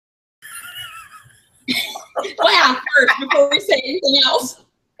first before we say anything else.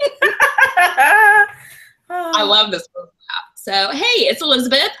 I love this book. So, hey, it's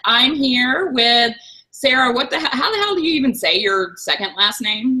Elizabeth. I'm here with Sarah. How the hell do you even say your second last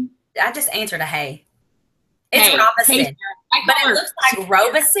name? I just answered a hey. It's Robinson. Hey, but it looks like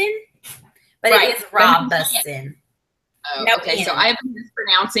Robinson, but it is Robinson. Oh, no, okay, so I've been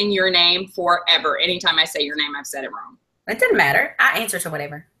mispronouncing your name forever. Anytime I say your name, I've said it wrong. It doesn't matter. I answer to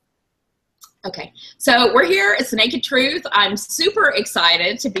whatever. Okay, so we're here. It's the Naked Truth. I'm super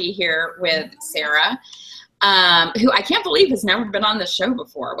excited to be here with Sarah, who I can't believe has never been on this show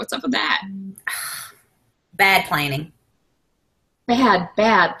before. What's up with that? Bad planning. Bad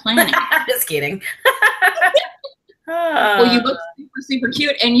planning. I'm just kidding. Well, you look super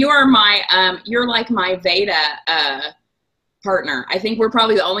cute, and you are you're like my Veda partner. I think we're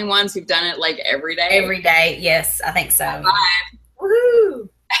probably the only ones who've done it like every day. Every day, yes, I think so. Woohoo!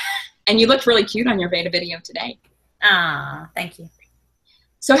 And you look really cute on your Veda video today. Ah, thank you.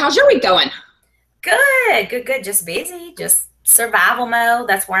 So how's your week going? Good. Just busy, just survival mode.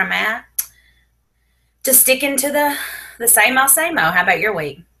 That's where I'm at. Just sticking to the same old. How about your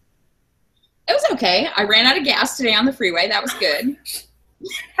week? It was okay. I ran out of gas today on the freeway. That was good.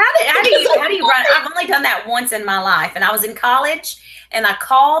 How do you run? I've only done that once in my life, and I was in college, and I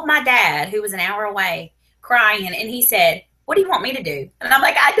called my dad, who was an hour away, crying, and he said, "What do you want me to do?" And I'm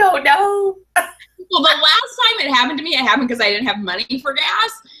like, "I don't know." Well, the last time it happened to me, it happened because I didn't have money for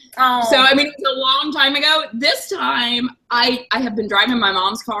gas. Oh. So, I mean, it was a long time ago. This time, I have been driving my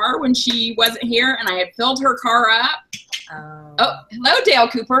mom's car when she wasn't here, and I had filled her car up. Oh, hello, Dale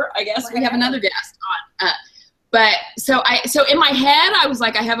Cooper. I guess we have another guest on. But so in my head, I was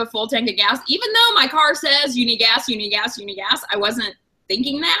like, I have a full tank of gas. Even though my car says you need gas, I wasn't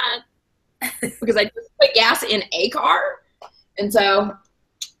thinking that because I just put gas in a car. And so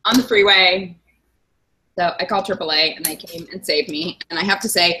on the freeway, so I called AAA and they came and saved me. And I have to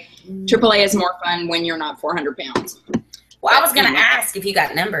say, AAA is more fun when you're not 400 pounds. Well, I was going to ask if you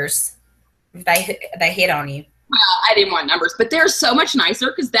got numbers, if they hit on you. Well, I didn't want numbers, but they're so much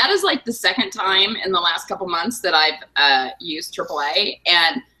nicer because that is like the second time in the last couple months that I've used AAA.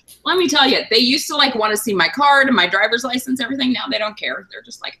 And let me tell you, they used to like want to see my card and my driver's license, everything. Now they don't care. They're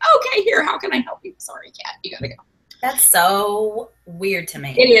just like, okay, here, how can I help you? Sorry, cat, you gotta go. That's so weird to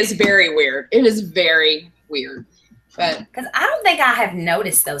me. It is very weird. It is very weird. But because I don't think I have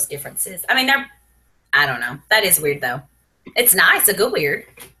noticed those differences. I mean, I don't know. That is weird though. It's nice, a good weird.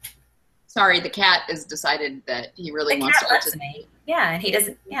 Sorry, the cat has decided that he really wants to participate. Yeah, and he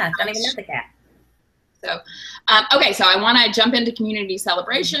doesn't. Yeah, don't even know the cat. So, okay, so I want to jump into community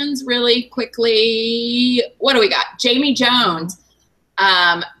celebrations really quickly. What do we got? Jamie Jones.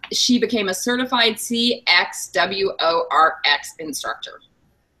 She became a certified CXWORX instructor.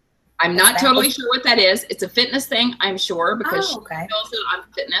 I'm not totally sure what that is. It's a fitness thing, I'm sure, because she knows it on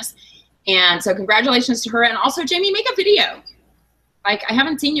fitness. And so congratulations to her. And also, Jamie, make a video. Like, I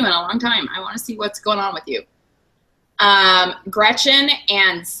haven't seen you in a long time. I want to see what's going on with you. Gretchen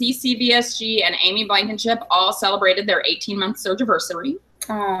and CCVSG and Amy Blankenship all celebrated their 18-month surgiversary.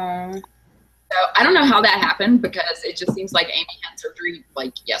 Aww. So I don't know how that happened because it just seems like Amy had surgery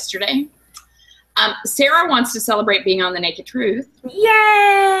like yesterday. Sarah wants to celebrate being on the Naked Truth.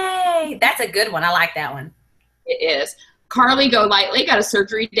 Yay! That's a good one. I like that one. It is. Carly Golightly got a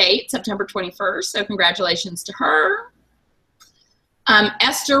surgery date, September 21st. So congratulations to her.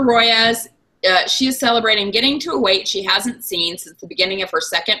 Esther Royas, she is celebrating getting to a weight she hasn't seen since the beginning of her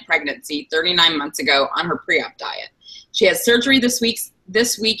second pregnancy 39 months ago on her pre-op diet. She has surgery this week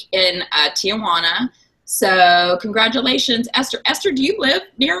in Tijuana. So congratulations, Esther. Esther, do you live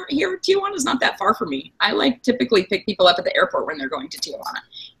near here? Tijuana's not that far from me. I like typically pick people up at the airport when they're going to Tijuana.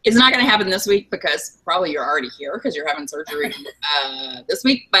 It's not going to happen this week because probably you're already here because you're having surgery this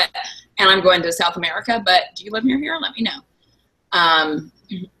week. And I'm going to South America. But do you live near here? Let me know.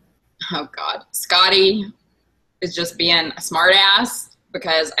 Oh God, Scotty is just being a smart ass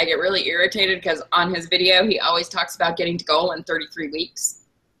because I get really irritated because on his video, he always talks about getting to goal in 33 weeks.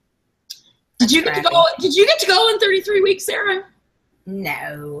 Did you get to goal in 33 weeks, Sarah?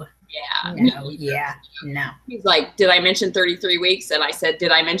 No. Yeah. No. Yeah. No. He's like, did I mention 33 weeks? And I said,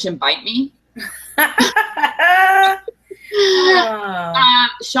 did I mention bite me?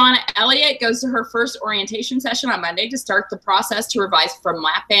 Shauna Elliott goes to her first orientation session on Monday to start the process to revise from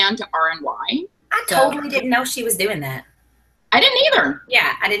lap band to RNY. I totally didn't know she was doing that. I didn't either.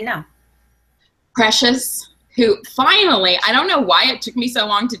 Yeah, I didn't know. Precious, who finally, I don't know why it took me so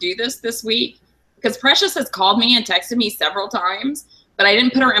long to do this week, because Precious has called me and texted me several times, but I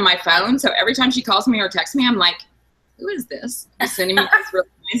didn't put her in my phone. So every time she calls me or texts me, I'm like, who is this? Who's sending me this really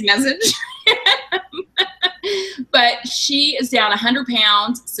nice message? But But she is down 100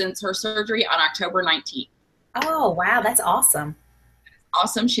 pounds since her surgery on October 19th. Oh, wow. That's awesome.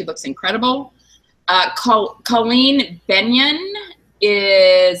 Awesome. She looks incredible. Colleen Benyon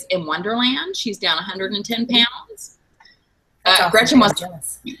is in Wonderland. She's down 110 pounds. Awesome. Gretchen wants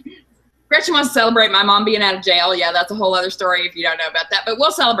to celebrate my mom being out of jail. Yeah, that's a whole other story if you don't know about that. But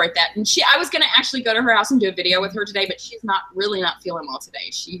we'll celebrate that. And I was going to actually go to her house and do a video with her today, but she's not feeling well today.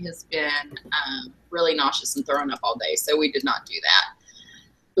 She has been really nauseous and throwing up all day, so we did not do that.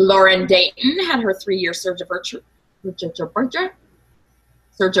 Lauren Dayton had her 3-year surgiversary.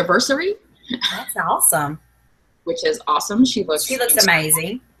 That's awesome. Which is awesome. She looks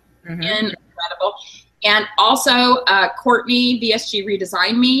amazing. Incredible. And also, Courtney, VSG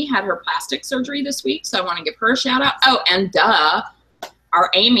Redesign Me, had her plastic surgery this week, so I want to give her a shout out. Oh, and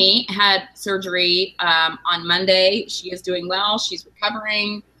our Amy had surgery on Monday. She is doing well. She's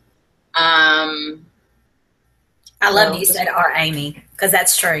recovering. I love you said our Amy, because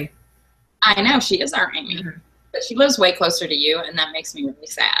that's true. I know, she is our Amy. But she lives way closer to you, and that makes me really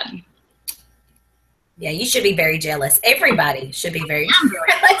sad. Yeah, you should be very jealous. Everybody should be very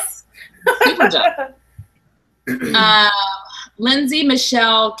jealous. Super jealous. Lindsay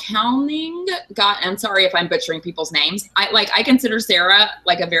Michelle Kalning I'm sorry if I'm butchering people's names. I consider Sarah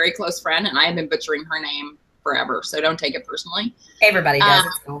like a very close friend, and I have been butchering her name forever, so don't take it personally. Everybody does.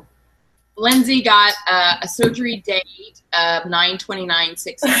 It's cool. Lindsay got a surgery date of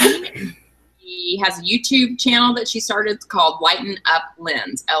 9/29/16. She has a YouTube channel that she started called Lighten Up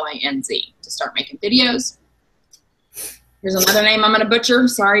Linz, Linz, to start making videos. Here's another name I'm going to butcher.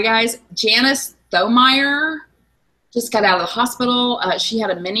 Sorry, guys. Janice Thomeyer just got out of the hospital. She had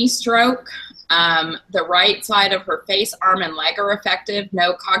a mini stroke. The right side of her face, arm, and leg are effective.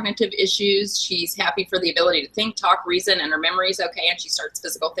 No cognitive issues. She's happy for the ability to think, talk, reason, and her memory is okay, and she starts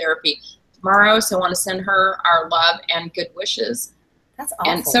physical therapy tomorrow. So I want to send her our love and good wishes. That's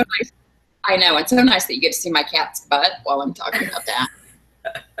awful. And so nice. I know. It's so nice that you get to see my cat's butt while I'm talking about that.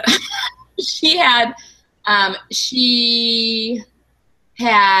 She had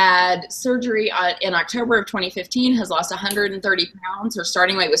surgery in October of 2015, has lost 130 pounds. Her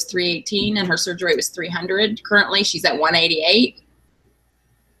starting weight was 318 and her surgery weight was 300. Currently, she's at 188.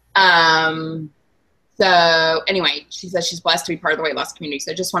 So anyway, she says she's blessed to be part of the weight loss community.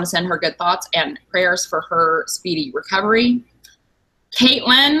 So I just want to send her good thoughts and prayers for her speedy recovery.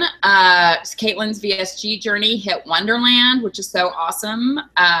 Caitlin's VSG journey hit Wonderland, which is so awesome.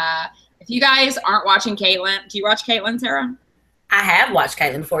 If you guys aren't watching Caitlin, do you watch Caitlin, Sarah? I have watched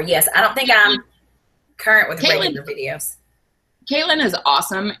Caitlin before, yes. I don't think I'm current with regular videos. Caitlin is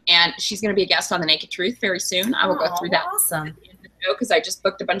awesome, and she's going to be a guest on The Naked Truth very soon. I will go through that. Awesome. Because I just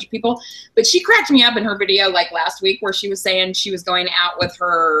booked a bunch of people. But she cracked me up in her video like last week where she was saying she was going out with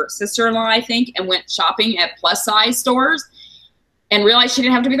her sister-in-law, I think, and went shopping at plus-size stores and realized she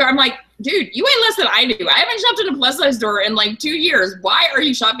didn't have to be there. I'm like, dude, you weigh less than I do. I haven't shopped in a plus-size store in like 2 years. Why are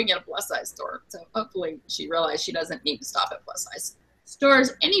you shopping at a plus-size store? So hopefully she realized she doesn't need to stop at plus-size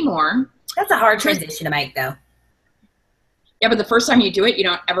stores anymore. That's a hard transition to make, though. Yeah, but the first time you do it, you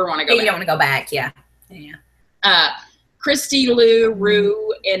don't ever want to go back. You don't want to go back, yeah. Christy Lou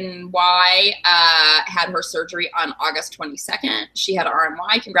Rue in Y had her surgery on August 22nd. She had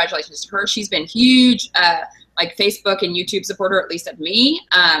RMY. Congratulations to her. She's been huge, like Facebook and YouTube supporter, at least of me.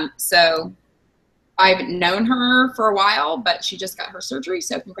 So I've known her for a while, but she just got her surgery.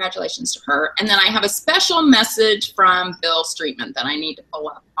 So congratulations to her. And then I have a special message from Bill Streetman that I need to pull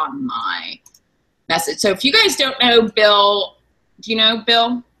up on my message. So if you guys don't know Bill, do you know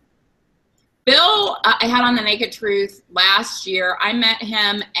Bill? Bill, I had on The Naked Truth last year. I met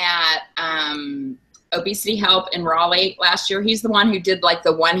him at Obesity Help in Raleigh last year. He's the one who did like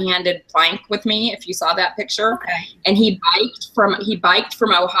the one-handed plank with me, if you saw that picture. Okay. And he biked from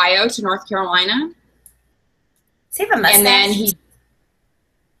Ohio to North Carolina. Does he have a mustache? And then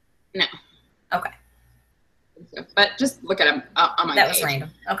no. Okay. But just look at him on my page. That was random.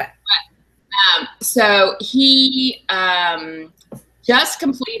 Okay. So he just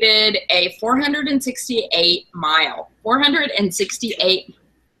completed a 468 mile bike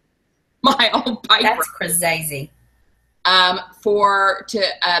That's crazy. to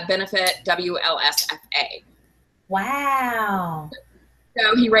benefit WLSFA. Wow.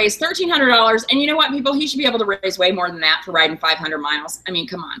 So he raised $1,300, and you know what, people? He should be able to raise way more than that for riding 500 miles. I mean,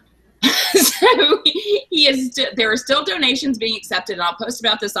 come on. So there are still donations being accepted, and I'll post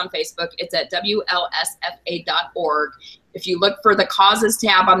about this on Facebook. It's at WLSFA.org. If you look for the causes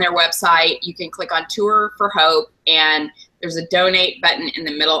tab on their website, you can click on Tour for Hope, and there's a donate button in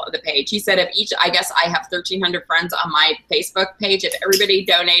the middle of the page. He said I guess I have 1,300 friends on my Facebook page. If everybody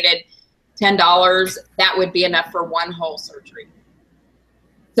donated $10, that would be enough for one whole surgery.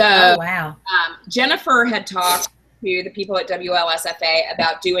 So oh, wow. Jennifer had talked to the people at WLSFA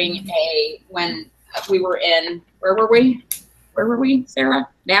about doing when we were in, where were we, Sarah?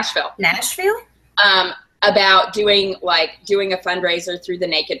 Nashville. About doing a fundraiser through the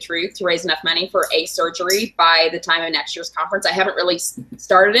Naked Truth to raise enough money for a surgery by the time of next year's conference. I haven't really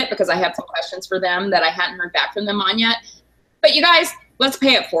started it because I had some questions for them that I hadn't heard back from them on yet. But you guys, let's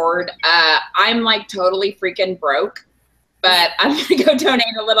pay it forward. I'm like totally freaking broke, but I'm going to go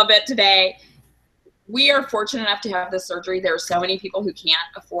donate a little bit today. We are fortunate enough to have this surgery. There are so many people who can't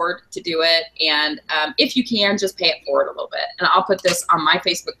afford to do it. And if you can, just pay it forward a little bit. And I'll put this on my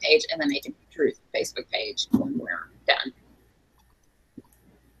Facebook page and the Naked Truth Facebook page when we're done.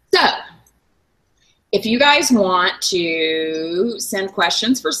 So if you guys want to send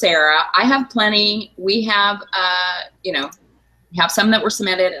questions for Sarah, I have plenty. We have, we have some that were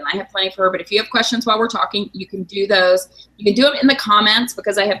submitted, and I have plenty for her. But if you have questions while we're talking, you can do those. You can do them in the comments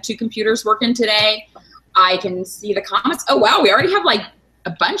because I have 2 computers working today. I can see the comments. Oh, wow. We already have like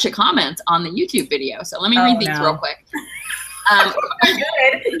a bunch of comments on the YouTube video. So let me read these real quick. Good.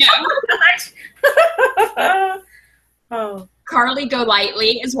 Oh. Carly Go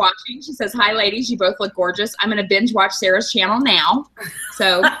Lightly is watching. She says, hi, ladies. You both look gorgeous. I'm going to binge watch Sarah's channel now.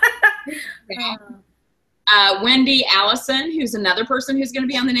 So Wendy Allison, who's another person who's going to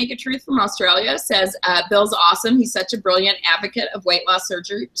be on the Naked Truth from Australia, says, Bill's awesome. He's such a brilliant advocate of weight loss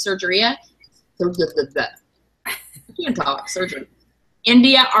surgery. I can't talk. Surgery.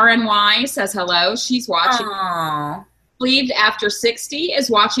 India RNY says hello. She's watching. Aww. Believed after 60 is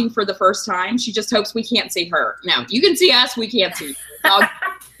watching for the first time. She just hopes we can't see her. No, you can see us. We can't see you.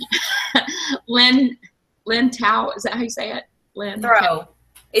 Lynn Tao, is that how you say it? Lynn Throw.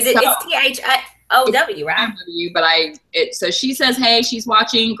 Is it? It's THOW, right? But so she says, hey, she's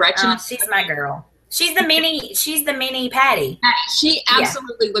watching. Gretchen. She's my girl. She's the mini Patty. She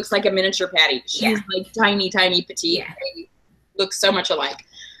absolutely looks like a miniature Patty. She's like tiny, petite. Yeah. They look so much alike.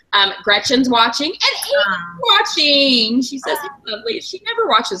 Gretchen's watching and Amy's watching. She says, hey, lovely. She never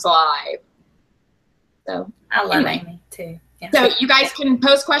watches live. So I love Amy too. Yeah. So you guys can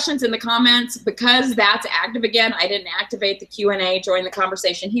post questions in the comments. Because that's active again, I didn't activate the Q&A. Join the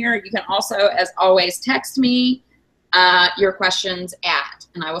conversation here. You can also, as always, text me your questions at,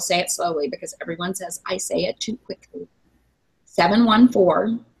 and I will say it slowly because everyone says I say it too quickly,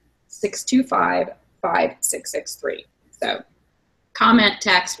 714-625-5663. So comment,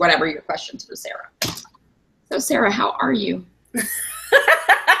 text, whatever your questions for Sarah. So Sarah, how are you?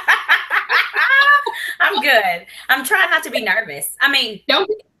 I'm good. I'm trying not to be nervous. I mean,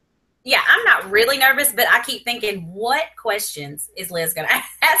 yeah, I'm not really nervous, but I keep thinking, what questions is Liz going to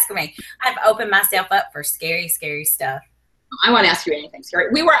ask me? I've opened myself up for scary, scary stuff. I won't ask you anything scary.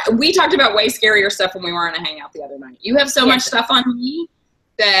 We talked about way scarier stuff when we were on a hangout the other night. You have so much stuff on me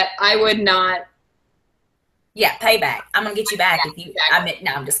that I would not. Yeah, payback. I'm going to get you back if you.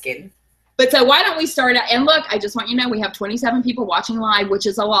 No, I'm just kidding. But so why don't we start out? And look, I just want you to know we have 27 people watching live, which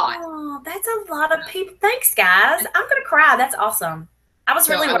is a lot. Oh, that's a lot of people. Thanks, guys. I'm going to cry. That's awesome. I was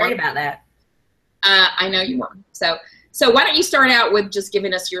really worried about that. I know you were. So why don't you start out with just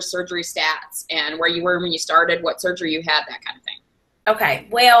giving us your surgery stats and where you were when you started, what surgery you had, that kind of thing. Okay.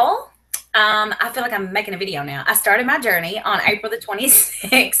 Well, I feel like I'm making a video now. I started my journey on April the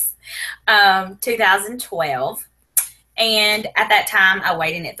 26th, 2012. And at that time, I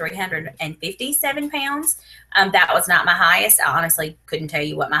weighed in at 357 pounds. That was not my highest. I honestly couldn't tell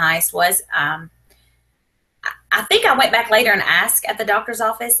you what my highest was. I think I went back later and asked at the doctor's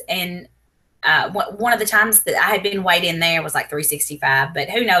office, and one of the times that I had been weighed in there was like 365, but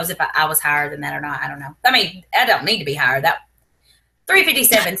who knows if I was higher than that or not. I don't know. I mean, I don't need to be higher. That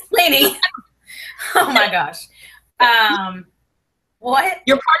 357 is plenty. Oh my gosh. What?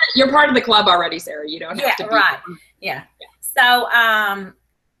 You're part of the club already, Sarah. You don't have to be. Right. Yeah. So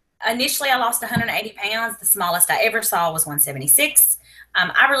initially I lost 180 pounds. The smallest I ever saw was 176.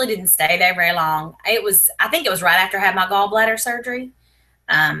 I really didn't stay there very long. I think it was right after I had my gallbladder surgery.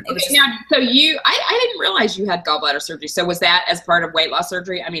 I didn't realize you had gallbladder surgery. So was that as part of weight loss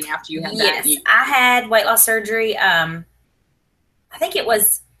surgery? I mean, after you had that? Yes, I had weight loss surgery. I think I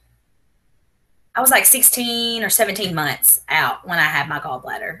was like 16 or 17 months out when I had my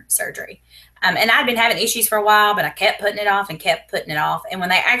gallbladder surgery. And I'd been having issues for a while, but I kept putting it off. And when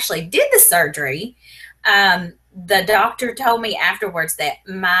they actually did the surgery, the doctor told me afterwards that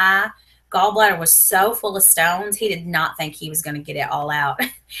my gallbladder was so full of stones, he did not think he was going to get it all out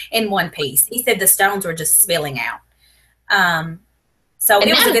in one piece. He said the stones were just spilling out. So And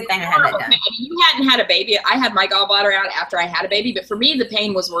it was that a is good thing I had that done. I mean, you hadn't had a baby. I had my gallbladder out after I had a baby, but for me, the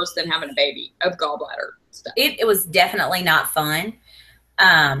pain was worse than having a baby of gallbladder stuff. It was definitely not fun.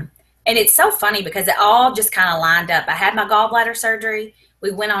 And it's so funny because it all just kind of lined up. I had my gallbladder surgery. We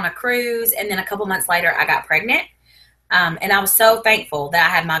went on a cruise, and then a couple months later, I got pregnant. And I was so thankful that I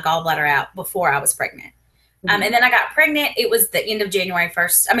had my gallbladder out before I was pregnant. And then I got pregnant. It was the end of January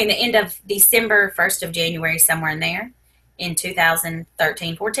 1st. I mean, the end of December 1st of January, somewhere in there, in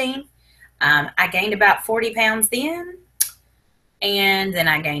 2013, 14. I gained about 40 pounds then. And then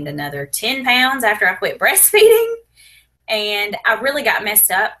I gained another 10 pounds after I quit breastfeeding. And I really got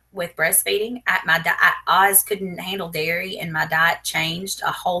messed up with breastfeeding. Oz couldn't handle dairy, and my diet changed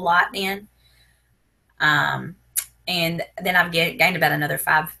a whole lot then. And then I've gained about another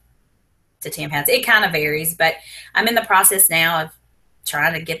 5 to 10 pounds. It kind of varies, but I'm in the process now of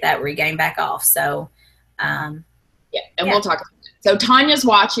trying to get that regain back off. So, we'll talk about it. So Tanya's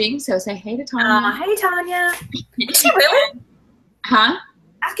watching, so say hey to Tanya. Hey, Tanya. Is she really? Huh?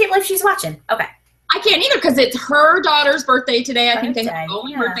 I can't believe she's watching. Okay. I can't either because it's her daughter's birthday today. I think they have a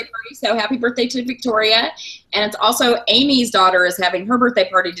birthday party, so happy birthday to Victoria. And it's also Amy's daughter is having her birthday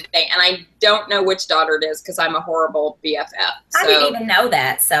party today, and I don't know which daughter it is because I'm a horrible BFF. I didn't even know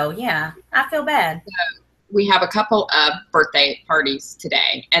that, so yeah, I feel bad. So we have a couple of birthday parties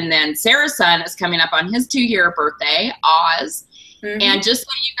today, and then Sarah's son is coming up on his 2-year birthday, Oz. And just so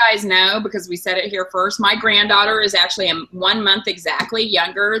you guys know, because we said it here first, my granddaughter is actually 1 month exactly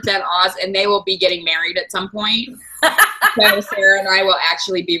younger than Oz, and they will be getting married at some point. So Sarah and I will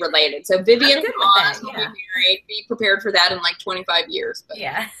actually be related. So Vivian and Oz will be married. Be prepared for that in like 25 years. But.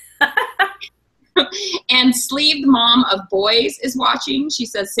 Yeah. And Sleeved Mom of Boys is watching. She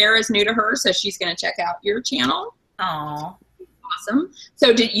says Sarah's new to her, so she's going to check out your channel. Aw. Awesome. So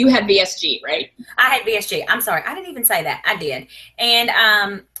you had VSG, right? I had VSG. I'm sorry. I didn't even say that. I did. And,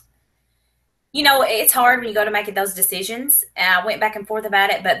 it's hard when you go to making those decisions. And I went back and forth about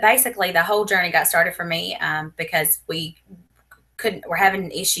it. But basically, the whole journey got started for me because we're having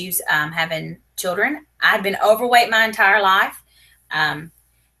issues having children. I'd been overweight my entire life.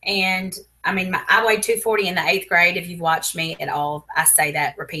 And, I mean, I weighed 240 in the 8th grade. If you've watched me at all, I say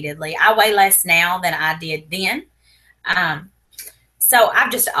that repeatedly. I weigh less now than I did then. So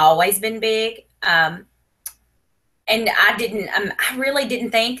I've just always been big. And I really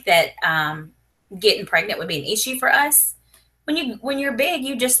didn't think that getting pregnant would be an issue for us. When you're big,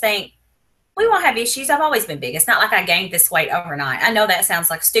 you just think, we won't have issues. I've always been big. It's not like I gained this weight overnight. I know that sounds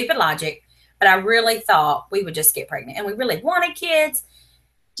like stupid logic, but I really thought we would just get pregnant. And we really wanted kids.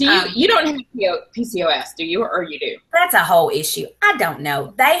 You don't have PCOS, do you, or you do? That's a whole issue. I don't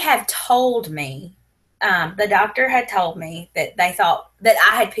know. They have told me. The doctor had told me that they thought that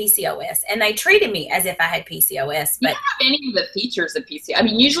I had PCOS, and they treated me as if I had PCOS. But you don't have any of the features of PCOS. I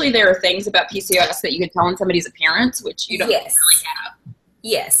mean, usually there are things about PCOS that you could tell in somebody's appearance, which you don't really have.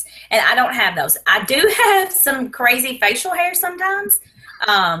 Yes, and I don't have those. I do have some crazy facial hair sometimes,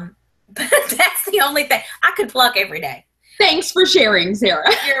 but that's the only thing. I could pluck every day. Thanks for sharing, Sarah.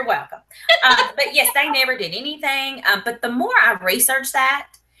 You're welcome. But yes, they never did anything. But the more I researched that,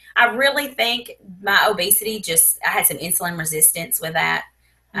 I really think my obesity I had some insulin resistance with that.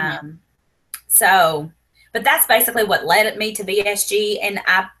 But that's basically what led me to VSG. And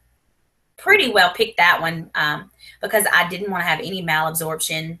I pretty well picked that one because I didn't want to have any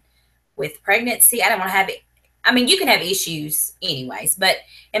malabsorption with pregnancy. I didn't want to have it. I mean, you can have issues anyways, but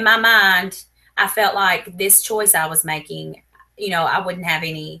in my mind, I felt like this choice I was making, I wouldn't have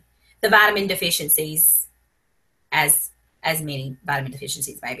the vitamin deficiencies as many vitamin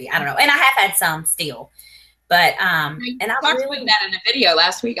deficiencies, maybe. I don't know. And I have had some still. But, and I talked about that in a video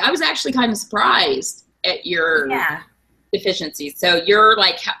last week. I was actually kind of surprised at your deficiencies. So you're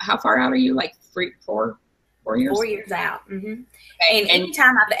like, how far out are you? Like 4 years? 4 years out. Mm-hmm. Okay. And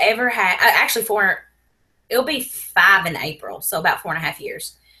anytime I've ever had, actually it'll be 5 in April. So about 4.5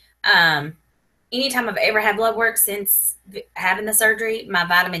 years. Anytime I've ever had blood work since having the surgery, my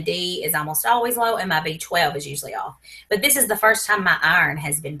vitamin D is almost always low and my B12 is usually off. But this is the first time my iron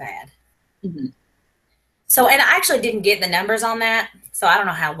has been bad. Mm-hmm. So, and I actually didn't get the numbers on that, so I don't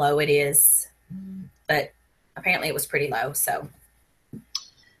know how low it is, but apparently it was pretty low, so.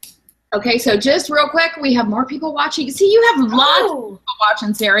 Okay, so just real quick, we have more people watching. See, you have lots of people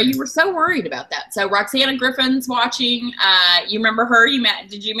watching, Sarah. You were so worried about that. So Roxana Griffin's watching. You remember her?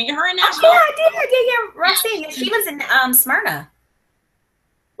 Did you meet her in Nashville? Oh, yeah, I did. Yeah, Roxana. She lives in Smyrna.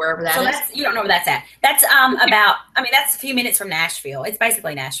 Wherever that is. You don't know where that's at. That's that's a few minutes from Nashville. It's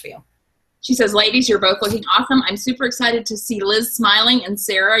basically Nashville. She says, ladies, you're both looking awesome. I'm super excited to see Liz smiling. And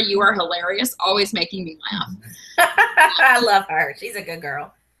Sarah, you are hilarious, always making me laugh. I love her. She's a good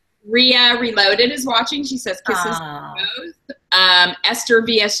girl. Ria Reloaded is watching. She says, kisses to both. Esther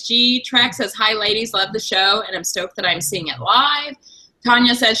VSG Track says, hi, ladies, love the show, and I'm stoked that I'm seeing it live.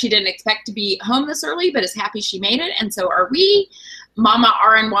 Tanya says she didn't expect to be home this early, but is happy she made it, and so are we. Mama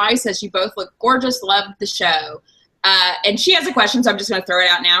RNY says, you both look gorgeous, loved the show. And she has a question, so I'm just going to throw it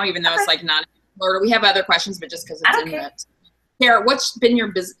out now, even though it's like not in order. We have other questions, but just because it's in the Sarah, what's been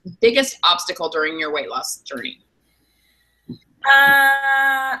your biggest obstacle during your weight loss journey?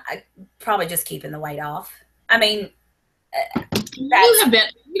 Probably just keeping the weight off. I mean,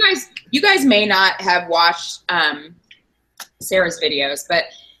 you guys may not have watched Sarah's videos, but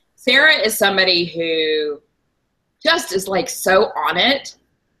Sarah is somebody who just is like so on it.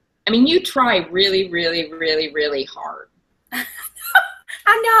 I mean, you try really, really, really, really hard. I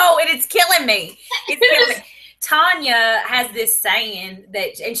know, and it's killing me. It's killing me. Tanya has this saying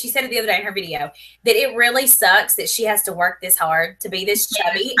that, and she said it the other day in her video, that it really sucks that she has to work this hard to be this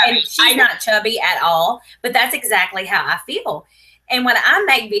chubby. And she's not chubby at all, but that's exactly how I feel. And when I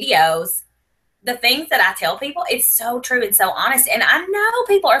make videos, the things that I tell people, it's so true and so honest. And I know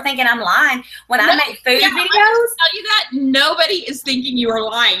people are thinking I'm lying when I make food videos. I tell you that nobody is thinking you are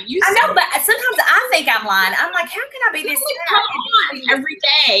lying. I know, but sometimes I think I'm lying. I'm like, how can I be this? Come on every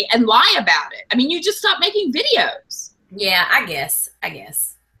day and lie about it. I mean, you just stop making videos. Yeah, I guess.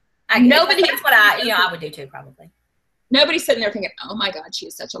 Nobody. That's what I would do too, probably. Nobody's sitting there thinking, oh my God, she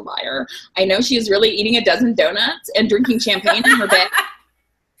is such a liar. I know she is really eating a dozen donuts and drinking champagne in her bed.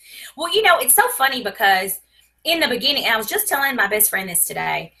 Well, it's so funny because in the beginning, I was just telling my best friend this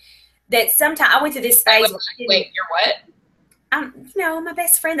today, that sometimes I went through this phase. Wait, you're what? My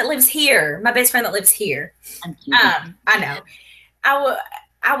best friend that lives here. I know.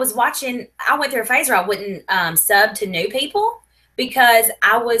 I was watching, I went through a phase where I wouldn't sub to new people because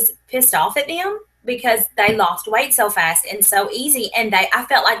I was pissed off at them because they lost weight so fast and so easy. And I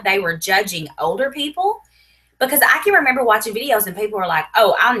felt like they were judging older people. Because I can remember watching videos and people were like,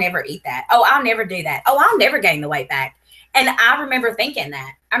 oh, I'll never eat that. Oh, I'll never do that. Oh, I'll never gain the weight back. And I remember thinking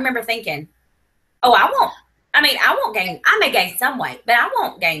that. Oh, I won't. I mean, I may gain some weight, but I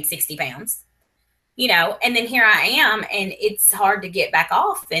won't gain 60 pounds. And then here I am, and it's hard to get back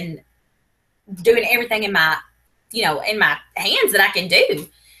off and doing everything in my hands that I can do.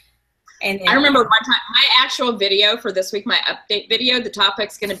 And then, I remember one time, my actual video for this week, my update video, the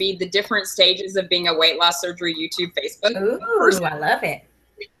topic's going to be the different stages of being a weight loss surgery YouTube Facebook. Ooh, I love it.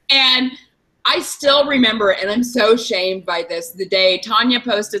 And I still remember, and I'm so shamed by this, the day Tanya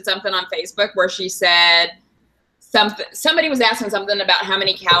posted something on Facebook where she said somebody was asking something about how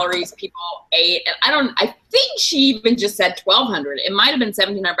many calories people ate. And I think she even just said 1,200. It might have been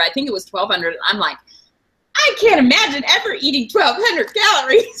 1,700, but I think it was 1,200. I'm like, I can't imagine ever eating 1,200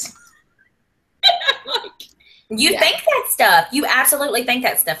 calories. You think that stuff. You absolutely think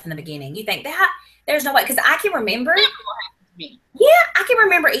that stuff in the beginning. You think that there's no way, because I can remember. Yeah, I can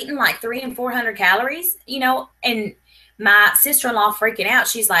remember eating like 300 and 400 calories. And my sister-in-law freaking out.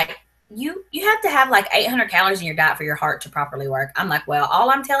 She's like, "You have to have like 800 calories in your diet for your heart to properly work." I'm like, "Well, all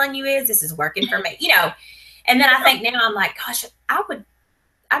I'm telling you is this is working for me." And then I think now I'm like, "Gosh,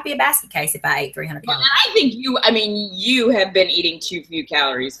 I'd be a basket case if I ate 300 calories. I think you have been eating too few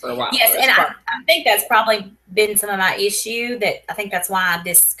calories for a while. Yes, and I think that's probably been some of my issue. That I think that's why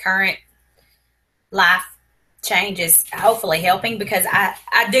this current life change is hopefully helping, because I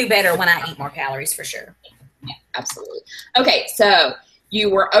do better when I eat more calories for sure. Yeah, absolutely. Okay, so you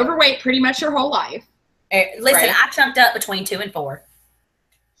were overweight pretty much your whole life. Listen, right? I chunked up between 2 and 4.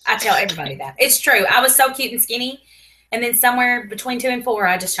 I tell everybody that. It's true. I was so cute and skinny. And then somewhere between 2 and 4,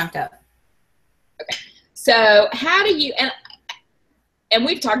 I just chunked up. Okay. So how do you, and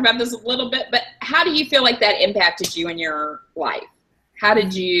we've talked about this a little bit, but how do you feel like that impacted you in your life? How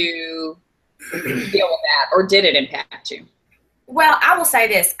did you deal with that, or did it impact you? Well, I will say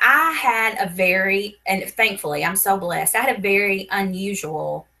this. I had and thankfully, I'm so blessed, I had a very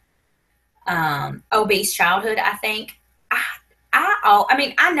unusual obese childhood, I think.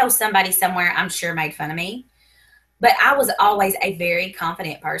 I know somebody somewhere, I'm sure, made fun of me. But I was always a very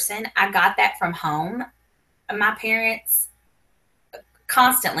confident person. I got that from home. My parents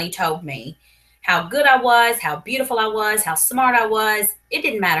constantly told me how good I was, how beautiful I was, how smart I was. It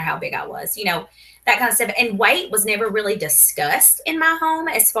didn't matter how big I was, that kind of stuff. And weight was never really discussed in my home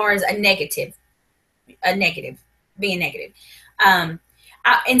as far as being negative.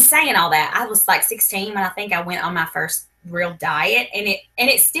 In saying all that, I was like 16 when I think I went on my first real diet, and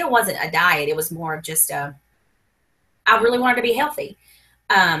it still wasn't a diet. It was more of just I really wanted to be healthy.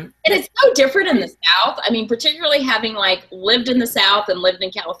 And it's so different in the South. I mean, particularly having like lived in the South and lived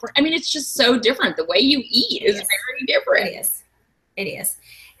in California. I mean, it's just so different. The way you eat is very different. It is. It is.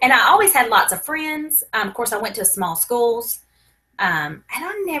 And I always had lots of friends. Of course, I went to small schools. And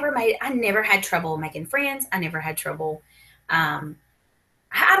I never had trouble making friends. I never had trouble.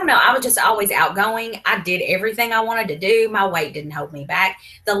 I don't know. I was just always outgoing. I did everything I wanted to do. My weight didn't hold me back.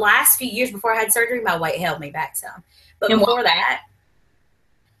 The last few years before I had surgery, my weight held me back some. But before that,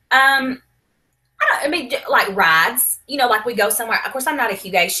 I mean, like rides, you know, like we go somewhere. Of course, I'm not a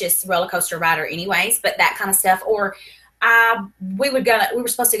hugacious roller coaster rider anyways, but that kind of stuff. Or we were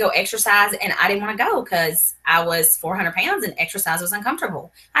supposed to go exercise, and I didn't want to go because I was 400 pounds and exercise was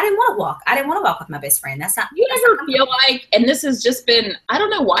uncomfortable. I didn't want to walk. I didn't want to walk with my best friend. You ever feel like, and this has just been, I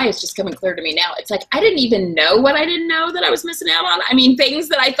don't know why it's just coming clear to me now. It's like, I didn't even know what I didn't know that I was missing out on. I mean, things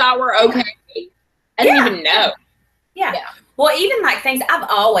that I thought were okay. I didn't even know. Yeah. Well, even like things I've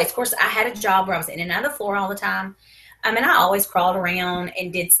always, of course, I had a job where I was in and out of the floor all the time. I mean, I always crawled around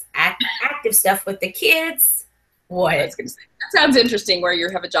and did active stuff with the kids. What? I was going to say, that sounds interesting where you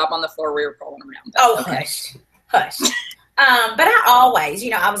have a job on the floor where you're crawling around. Hush. But I always,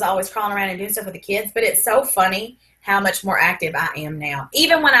 I was always crawling around and doing stuff with the kids. But it's so funny how much more active I am now.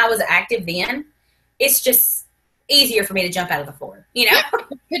 Even when I was active then, it's just easier for me to jump out of the floor, Yeah.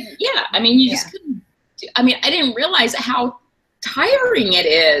 I mean, you just couldn't. I mean, I didn't realize how tiring it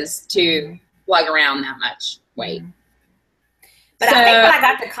is to lug around that much weight. But I think when I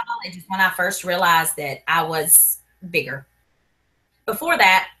got to college is when I first realized that I was bigger. Before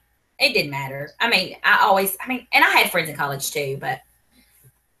that, it didn't matter. I mean, and I had friends in college too, but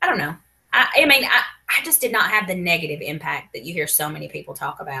I don't know. I just did not have the negative impact that you hear so many people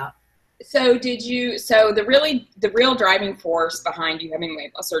talk about. So the real driving force behind you having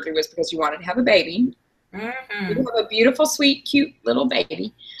weight loss surgery was because you wanted to have a baby. Mm-hmm. You have a beautiful, sweet, cute little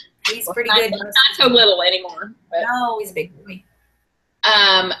baby. He's pretty good. Not so little anymore. But, no, he's a big boy.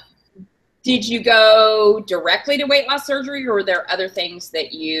 Did you go directly to weight loss surgery, or were there other things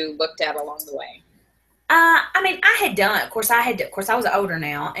that you looked at along the way? I mean, I had done, of course, I was older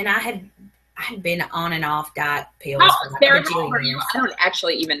now, and I had been on and off diet pills. How old are you? I don't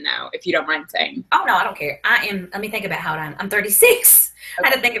actually even know, if you don't mind saying. Oh, no, I don't care. Let me think about how old I'm 36. Okay. I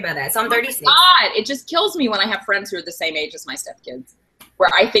had to think about that. So I'm 36. God, it just kills me when I have friends who are the same age as my stepkids, where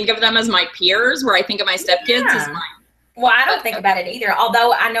I think of them as my peers, where I think of my stepkids as mine. Well, I don't think about it either.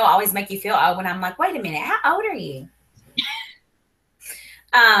 Although I know I always make you feel old when I'm like, wait a minute, how old are you?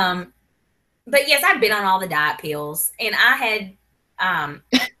 But yes, I've been on all the diet pills, and I had, I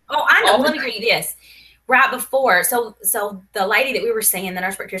know, let me tell you this. Right before, so the lady that we were seeing, the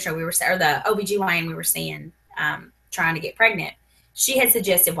nurse practitioner or the OBGYN we were seeing, trying to get pregnant, she had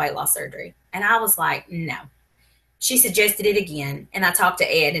suggested weight loss surgery. And I was like, no. She suggested it again. And I talked to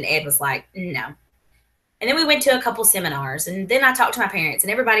Ed, and Ed was like, no. And then we went to a couple seminars, and then I talked to my parents,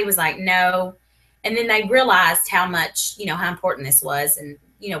 and everybody was like, no. And then they realized how much, how important this was. And,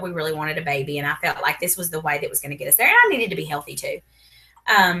 we really wanted a baby, and I felt like this was the way that was going to get us there. And I needed to be healthy too.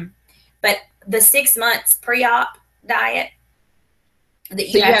 But the 6 months pre-op diet that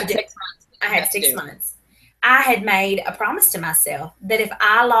you have to do, 6 months. I had 6 months. I had made a promise to myself that if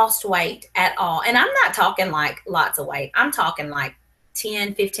I lost weight at all, and I'm not talking like lots of weight, I'm talking like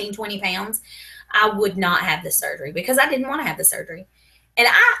 10, 15, 20 pounds, I would not have the surgery because I didn't want to have the surgery. And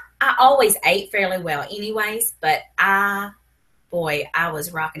I always ate fairly well anyways, but I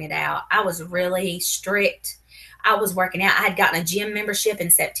was rocking it out. I was really strict. I was working out. I had gotten a gym membership in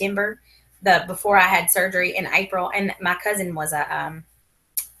September, before I had surgery in April. And my cousin was a,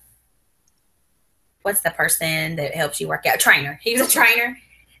 what's the person that helps you work out? Trainer. He was a trainer.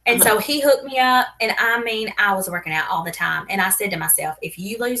 And so he hooked me up, and I was working out all the time. And I said to myself, if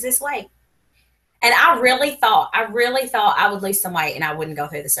you lose this weight, and I really thought I would lose some weight and I wouldn't go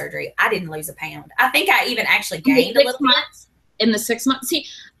through the surgery. I didn't lose a pound. I think I even actually gained a little bit. In the 6 months. See,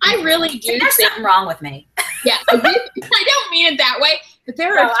 I really do. There's something wrong with me. Yeah, I don't mean it that way, but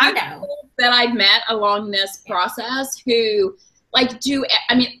there are people that I've met along this process who I do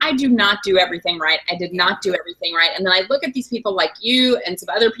not do everything right. I did not do everything right. And then I look at these people like you and some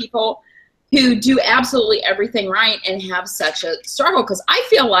other people who do absolutely everything right and have such a struggle. Because I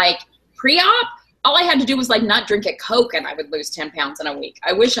feel like pre-op, all I had to do was not drink a Coke and I would lose 10 pounds in a week.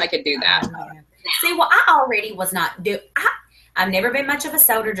 I wish I could do that. See, well, I already was not I've never been much of a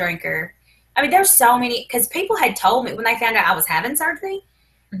soda drinker. I mean, there's so many, because people had told me when they found out I was having surgery,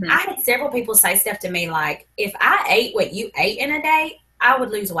 I had several people say stuff to me like, if I ate what you ate in a day, I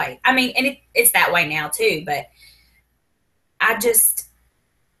would lose weight. I mean, and it's that way now too, but I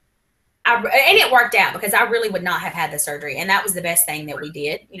and it worked out because I really would not have had the surgery. And that was the best thing that we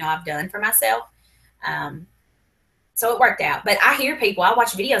did, I've done for myself. So it worked out. But I hear people, I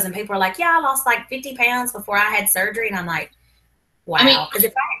watch videos and people are like, yeah, I lost like 50 pounds before I had surgery. And I'm like, wow. Because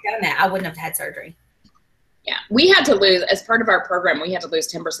if I had done that, I wouldn't have had surgery. Yeah. We had to lose, as part of our program, we had to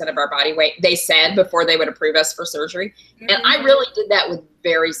lose 10% of our body weight, they said, before they would approve us for surgery. Mm-hmm. And I really did that with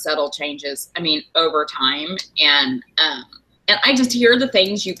very subtle changes. Over time. And I just hear the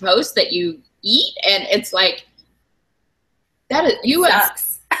things you post that you eat, and it's like, that is, you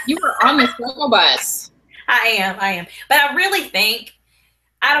are on the struggle bus. I am. But I really think,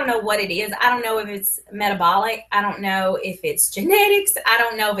 I don't know what it is. I don't know if it's metabolic. I don't know if it's genetics. I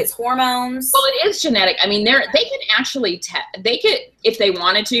don't know if it's hormones. Well, it is genetic. They can actually if they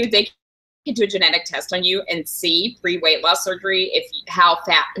wanted to, they could do a genetic test on you and see pre-weight loss surgery if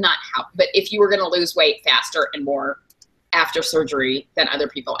you were going to lose weight faster and more after surgery than other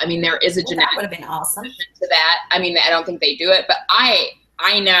people. There is a genetic. That would have been awesome. To that. I don't think they do it, but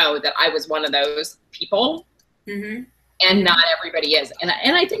I know that I was one of those people, mm-hmm. and not everybody is. And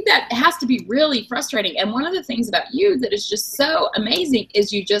I think that has to be really frustrating. And one of the things about you that is just so amazing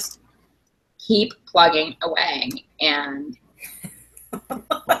is you just keep plugging away. And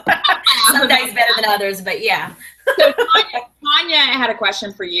some days better than others, but yeah. So Tanya had a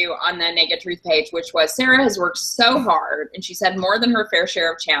question for you on the Naked Truth page, which was, Sarah has worked so hard, and she's had more than her fair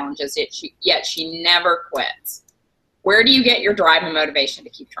share of challenges, yet she never quits. Where do you get your drive and motivation to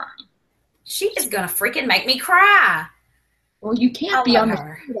keep trying? She is going to freaking make me cry. Well, you can't be on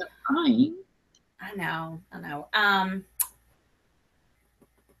her crying. I know.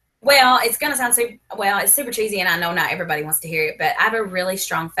 Well, it's going to sound it's super cheesy, and I know not everybody wants to hear it, but I have a really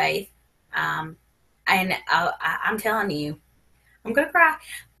strong faith. And I'm telling you, I'm going to cry.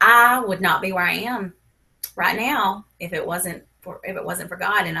 I would not be where I am right now if it wasn't for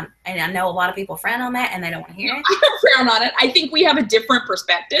God. And I know a lot of people frown on that, and they don't want to hear it. I don't frown on it. I think we have a different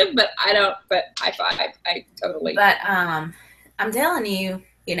perspective, but I don't. But high five. I totally. But I'm telling you,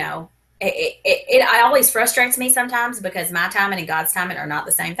 it always frustrates me sometimes because my timing and God's timing are not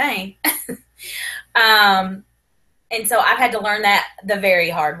the same thing. And so I've had to learn that the very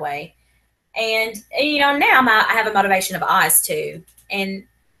hard way. And now I have a motivation of Oz too, and.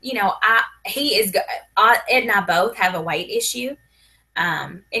 Ed and I both have a weight issue.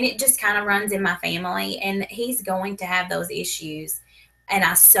 And it just kind of runs in my family, and he's going to have those issues. And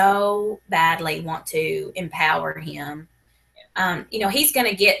I so badly want to empower him. He's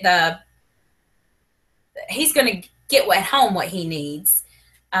going to get at home what he needs.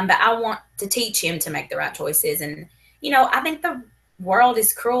 But I want to teach him to make the right choices. And, I think the world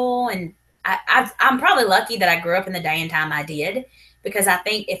is cruel, and I'm probably lucky that I grew up in the day and time I did. Because I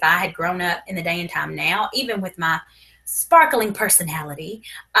think if I had grown up in the day and time now, even with my sparkling personality,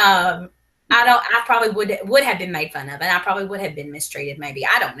 I probably would have been made fun of, and I probably would have been mistreated. Maybe,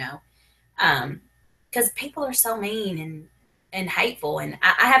 I don't know, because people are so mean and hateful. And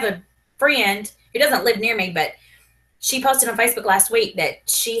I have a friend who doesn't live near me, but she posted on Facebook last week that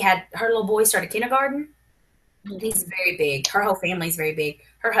she had her little boy started kindergarten. He's very big. Her whole family's very big.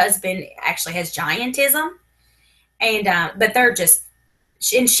 Her husband actually has giantism, and but they're just.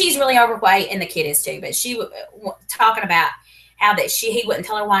 And she's really overweight, and the kid is too. But she was talking about how that he wouldn't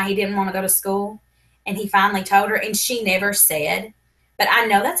tell her why he didn't want to go to school, and he finally told her, and she never said. But I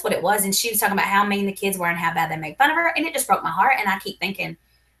know that's what it was. And she was talking about how mean the kids were and how bad they make fun of her, and it just broke my heart. And I keep thinking,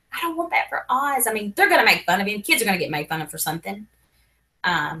 I don't want that for Oz. They're going to make fun of him. Kids are going to get made fun of for something.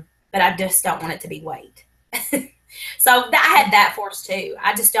 But I just don't want it to be weight. So I had that force too.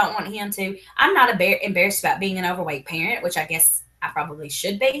 I just don't want him to. I'm not embarrassed about being an overweight parent, which I guess I probably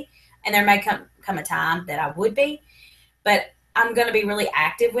should be, and there may come a time that I would be, but I'm going to be really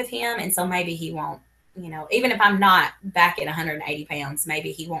active with him, and so maybe he won't, even if I'm not back at 180 pounds,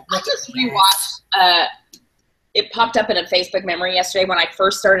 maybe he won't. I just rewatched, it popped up in a Facebook memory yesterday. When I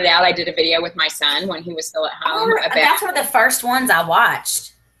first started out, I did a video with my son when he was still at home. That's one of the first ones I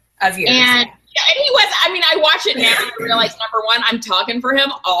watched of yours. And he was, I watch it now and I realize, number one, I'm talking for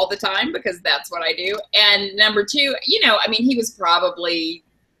him all the time because that's what I do. And number two, he was probably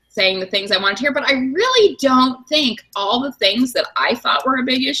saying the things I wanted to hear, but I really don't think all the things that I thought were a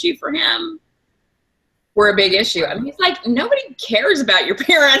big issue for him were a big issue. He's like, nobody cares about your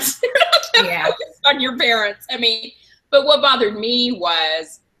parents. You don't have to focus on your parents. But what bothered me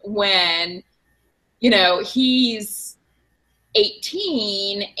was when, he's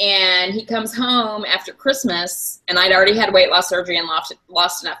 18 and he comes home after Christmas, and I'd already had weight loss surgery and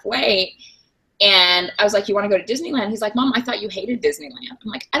lost enough weight, and I was like, you want to go to Disneyland? He's like, Mom, I thought you hated Disneyland. I'm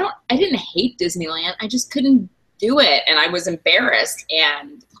like, I didn't hate Disneyland, I just couldn't do it, and I was embarrassed.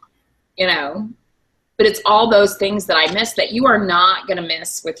 And you know, but it's all those things that I miss that you are not going to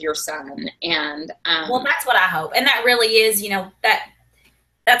miss with your son. And, well, that's what I hope. And that really is, you know,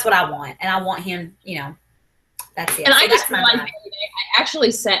 that's what I want. And I want him, you know, that's it. And so I just that's realized the other day,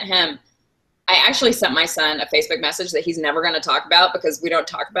 I actually sent my son a Facebook message that he's never going to talk about because we don't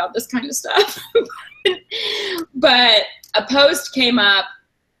talk about this kind of stuff. But a post came up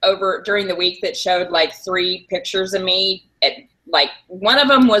during the week that showed like 3 pictures of me. Like one of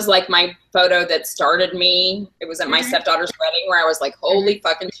them was like my photo that started me. It was at my stepdaughter's wedding where I was like, holy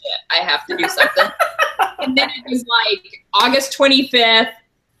fucking shit, I have to do something. And then it was like August 25th,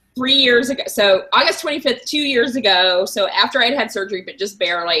 3 years ago. So August 25th, 2 years ago. So after I'd had surgery, but just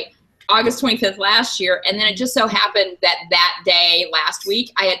barely, August 25th last year. And then it just so happened that day last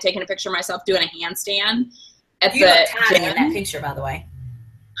week, I had taken a picture of myself doing a handstand at you the look tiny gym. in that picture, by the way.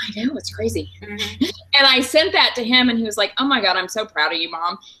 I know, it's crazy. And I sent that to him and he was like, oh my God, I'm so proud of you,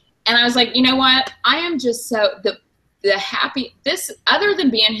 Mom. And I was like, you know what? I am just so the happy, this, other than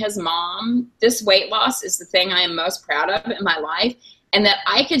being his mom, this weight loss is the thing I am most proud of in my life. And that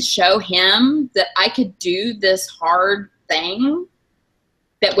I could show him that I could do this hard thing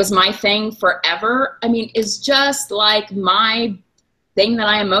that was my thing forever. I mean, is just like my thing that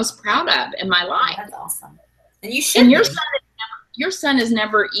I am most proud of in my life. That's awesome. And you should. And your son is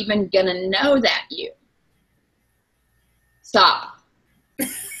never even gonna know that you. Stop.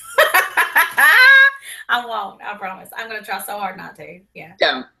 I won't. I promise. I'm gonna try so hard not to. Yeah.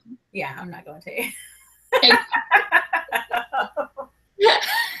 Don't. Yeah, I'm not going to.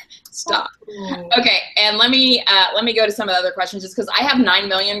 Stop. Okay, and let me go to some of the other questions just because I have 9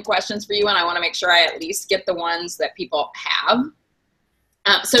 million questions for you, and I want to make sure I at least get the ones that people have.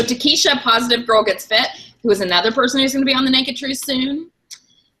 So Takesha, Positive Girl Gets Fit, who is another person who's going to be on The Naked Truth soon,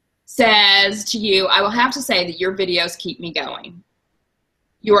 says to you, I will have to say that your videos keep me going.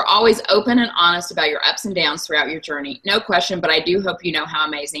 You are always open and honest about your ups and downs throughout your journey. No question, but I do hope you know how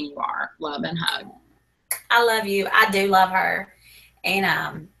amazing you are. Love and hug. I love you. I do love her. And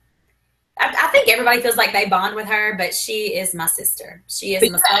I think everybody feels like they bond with her, but she is my sister. She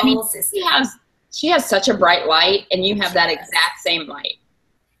is my soul sister. She has such a bright light, and you have that exact same light.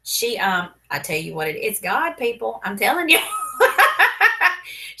 She, I tell you what, it's God, people. I'm telling you.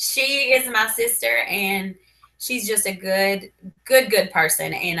 She is my sister, and she's just a good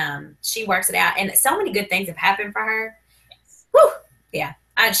person, and she works it out. And so many good things have happened for her. Yes. Whew. Yeah.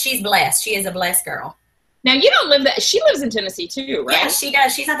 She's blessed. She is a blessed girl. Now, you don't live that. She lives in Tennessee too, right? Yeah, she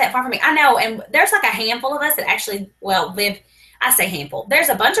does. She's not that far from me. I know. And there's like a handful of us that actually, live. I say handful. There's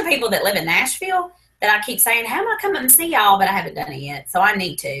a bunch of people that live in Nashville that I keep saying, how am I coming and see y'all? But I haven't done it yet. So I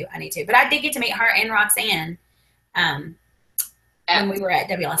need to. But I did get to meet her and Roxanne when we were at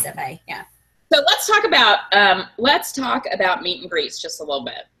WLSFA. Yeah. So let's talk about meet and greets just a little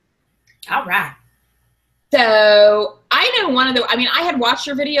bit. All right. So I know I had watched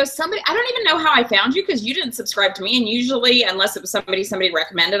your videos. I don't even know how I found you because you didn't subscribe to me. And usually, unless it was somebody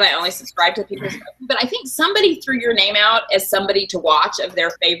recommended, I only subscribe to people. But I think somebody threw your name out as somebody to watch of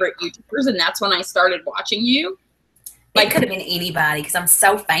their favorite YouTubers. And that's when I started watching you. It could have been anybody because I'm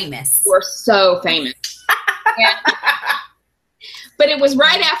so famous. We're so famous. But it was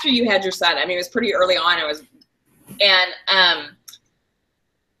right after you had your son. I mean, it was pretty early on.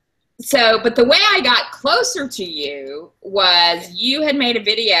 But the way I got closer to you was you had made a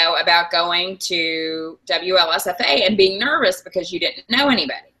video about going to WLSFA and being nervous because you didn't know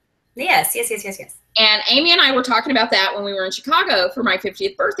anybody. Yes. And Amy and I were talking about that when we were in Chicago for my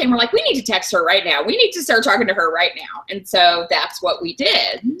 50th birthday. And we're like, we need to text her right now. We need to start talking to her right now. And so that's what we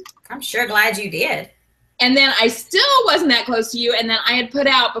did. I'm sure glad you did. And then I still wasn't that close to you. And then I had put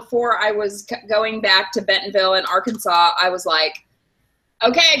out before I was going back to Bentonville in Arkansas, I was like,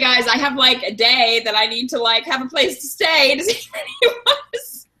 okay, guys, I have like a day that I need to like have a place to stay. Does anybody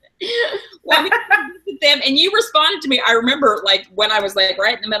want me to visit them? And you responded to me. I remember like when I was like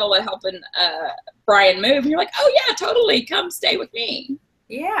right in the middle of helping Brian move, you're like, oh yeah, totally. Come stay with me.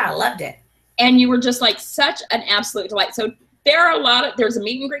 Yeah, I loved it. And you were just like such an absolute delight. So there's a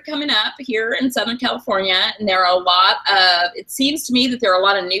meet and greet coming up here in Southern California. And there are it seems to me that there are a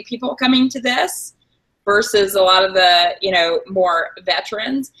lot of new people coming to this versus a lot of the, more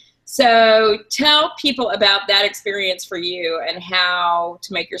veterans. So tell people about that experience for you and how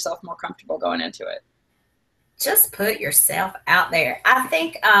to make yourself more comfortable going into it. Just put yourself out there. I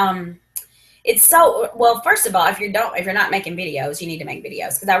think it's so, first of all, if you're not making videos, you need to make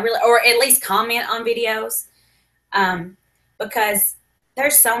videos or at least comment on videos. Because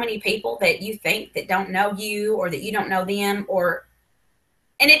there's so many people that you think that don't know you or that you don't know them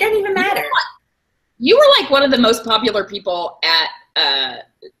and it doesn't even matter. You were like one of the most popular people at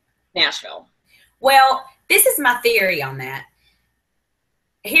Nashville? Well, this is my theory on that.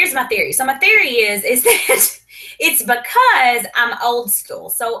 Here's my theory. So my theory is that it's because I'm old school.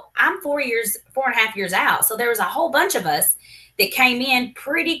 So I'm 4.5 years out. So there was a whole bunch of us that came in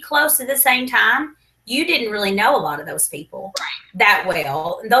pretty close to the same time. You didn't really know a lot of those people that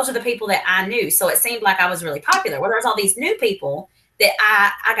well. And those are the people that I knew. So it seemed like I was really popular. Well, there's all these new people that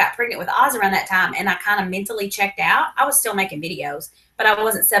I got pregnant with Oz around that time, and I kind of mentally checked out. I was still making videos, but I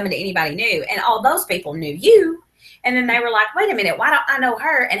wasn't subbing to anybody new. And all those people knew you. And then they were like, wait a minute, why don't I know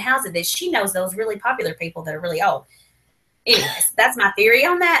her? And how's it that she knows those really popular people that are really old? Anyways, that's my theory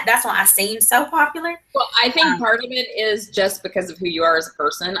on that. That's why I seem so popular. Well, I think part of it is just because of who you are as a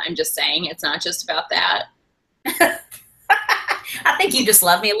person. I'm just saying it's not just about that. I think you just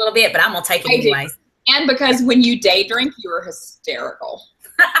love me a little bit, but I'm going to take it anyways. And because when you day drink, you were hysterical.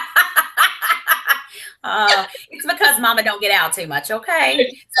 It's because Mama don't get out too much,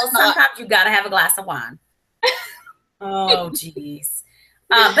 okay? So sometimes you got to have a glass of wine. Oh, jeez.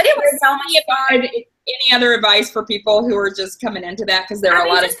 But it was so much fun. Any other advice for people who are just coming into that? Because there are a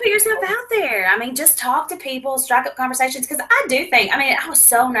lot just put yourself out there. I mean, just talk to people, strike up conversations. Because I do think, I was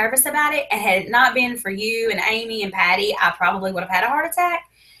so nervous about it. And had it not been for you and Amy and Patty, I probably would have had a heart attack.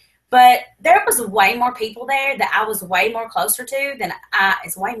 But there was way more people there that I was way more closer to than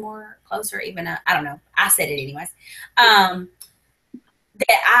it's way more closer even. I don't know. I said it anyways. That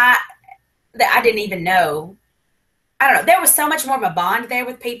I didn't even know. I don't know. There was so much more of a bond there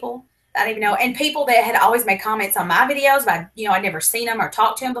with people. I don't even know. And people that had always made comments on my videos, but, I'd never seen them or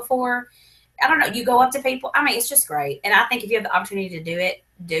talked to them before. I don't know. You go up to people. It's just great. And I think if you have the opportunity to do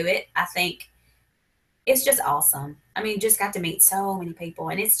it. I think it's just awesome. Just got to meet so many people.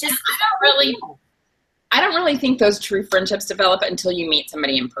 And it's just. I don't really think those true friendships develop until you meet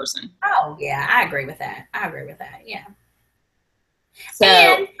somebody in person. Oh, yeah. I agree with that. Yeah. So.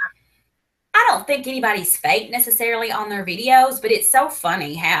 And I don't think anybody's fake necessarily on their videos, but it's so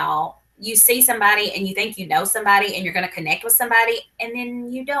funny how you see somebody and you think you know somebody and you're going to connect with somebody, and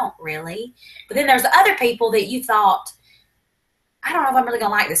then you don't really. But then there's other people that you thought, I don't know if I'm really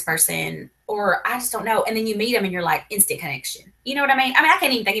going to like this person, or I just don't know. And then you meet them and you're like instant connection. You know what I mean? I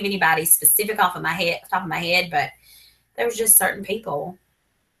can't even think of anybody specific off of my head, but there's just certain people.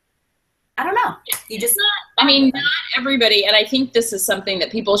 I don't know. You just not everybody, and I think this is something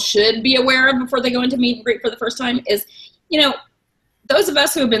that people should be aware of before they go into meet and greet for the first time is, those of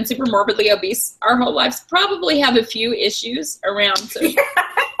us who have been super morbidly obese our whole lives probably have a few issues around social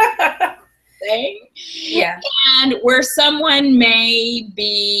thing. Yeah. And where someone may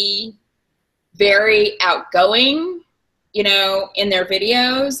be very outgoing, in their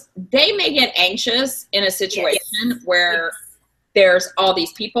videos, they may get anxious in a situation where there's all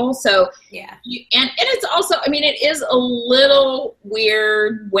these people. So yeah. And it's also, it is a little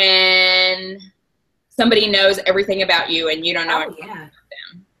weird when somebody knows everything about you and you don't know anything about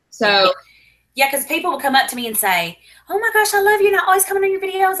them. So yeah, because people will come up to me and say, oh my gosh, I love you, and I always come on your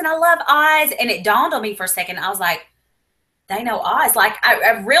videos, and I love Oz. And it dawned on me for a second. I was like, they know Oz. Like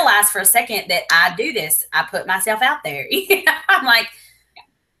I realized for a second that I do this. I put myself out there. I'm like,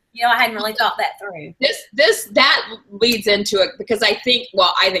 I hadn't really thought that through. That leads into it because I think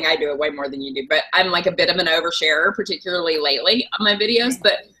I do it way more than you do, but I'm like a bit of an oversharer, particularly lately on my videos.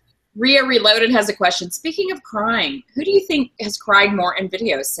 But Rhea Reloaded has a question. Speaking of crying, who do you think has cried more in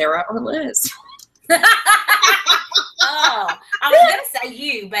videos, Sarah or Liz? Oh, I was going to say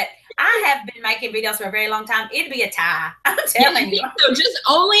you, but I have been making videos for a very long time. It'd be a tie. I'm telling you. So just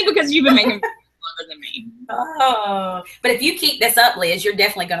only because you've been making videos longer than me. Oh, but if you keep this up, Liz, you're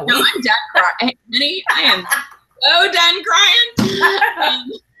definitely going to win. No, I'm done crying. Honey, I am so done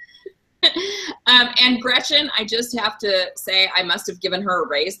crying. And Gretchen, I just have to say I must have given her a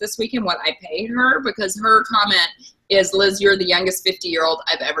raise this weekend what I paid her, because her comment is, Liz, you're the youngest 50-year-old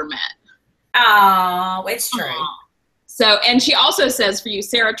I've ever met. Oh, it's true. So, and she also says, for you,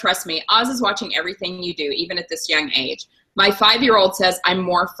 Sarah, trust me, Oz is watching everything you do, even at this young age. My 5-year-old says, I'm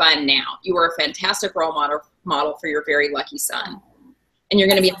more fun now. You are a fantastic role model for your very lucky son. And you're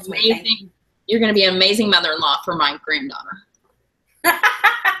going to be amazing. You're going to be an amazing mother-in-law for my granddaughter.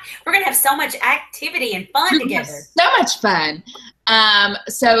 We're going to have so much activity and fun together. So much fun.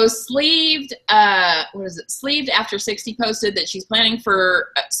 So Sleeved, Sleeved After 60 posted that she's planning for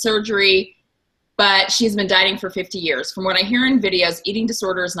surgery, but she's been dieting for 50 years. From what I hear in videos, eating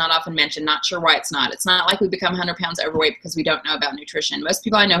disorder is not often mentioned. Not sure why it's not. It's not like we become 100 pounds overweight because we don't know about nutrition. Most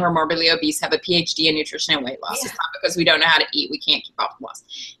people I know who are morbidly obese have a PhD in nutrition and weight loss. Yeah. It's not because we don't know how to eat. We can't keep up with loss.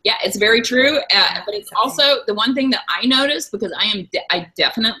 Yeah, it's very true. But it's also the one thing that I noticed, because I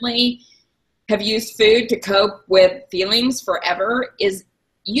definitely have used food to cope with feelings forever, is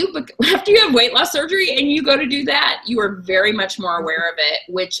after you have weight loss surgery and you go to do that, you are very much more aware of it,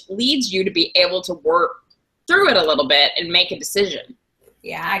 which leads you to be able to work through it a little bit and make a decision.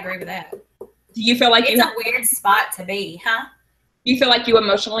 Yeah, I agree with that. Do you feel like it's a weird spot to be, huh? Do you feel like you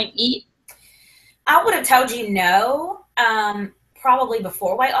emotionally eat? I would have told you no, probably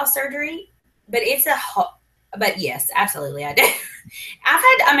before weight loss surgery, but but yes, absolutely I do.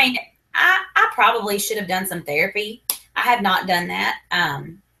 I probably should have done some therapy. I have not done that.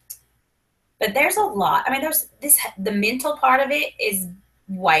 But there's a lot. I mean, the mental part of it is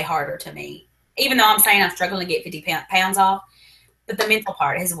way harder to me, even though I'm saying I'm struggling to get 50 pounds off. But the mental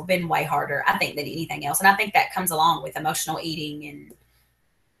part has been way harder, I think, than anything else. And I think that comes along with emotional eating and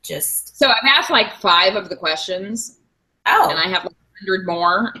just. So I've asked like 5 of the questions. Oh. And I have like 100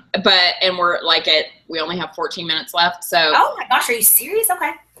 more, and we only have 14 minutes left. So. Oh my gosh, are you serious?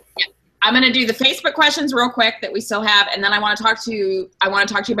 Okay. Yeah. I'm going to do the Facebook questions real quick that we still have. And then I want to talk to you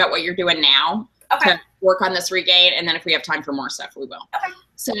about what you're doing now. Okay. To work on this regain. And then if we have time for more stuff, we will. Okay.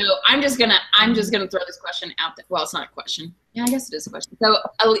 So I'm just gonna throw this question out there. Well, it's not a question. Yeah, I guess it is a question. So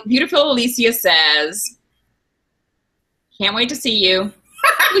beautiful Alicia says, "Can't wait to see you.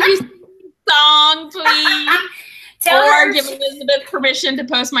 Would you sing a song, please? Or give Elizabeth permission to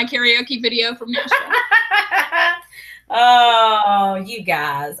post my karaoke video from Nashville." Oh, you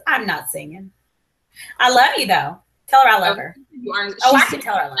guys, I'm not singing. I love you though. Tell her I love her. I can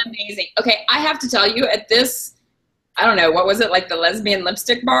tell her I love her. Amazing. Okay, I have to tell you at this. I don't know, what was it, like the lesbian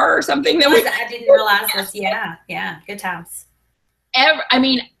lipstick bar or something? I didn't realize this. Yeah, good times.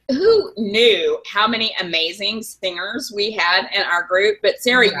 Who knew how many amazing singers we had in our group? But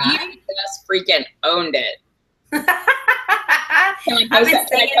Sarah, you just freaking owned it. Can I post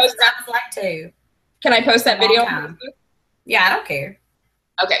that? Can I post that video? Yeah, I don't care.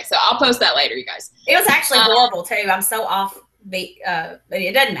 Okay, so I'll post that later, you guys. It was actually horrible too. I'm so off. But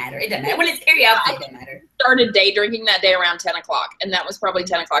it doesn't matter. It doesn't matter. When it's karaoke, it doesn't matter. Started day drinking that day around 10 o'clock, and that was probably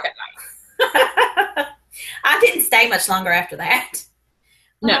 10 o'clock at night. I didn't stay much longer after that.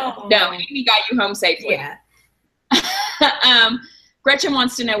 No. Amy got you home safely. Yeah. Gretchen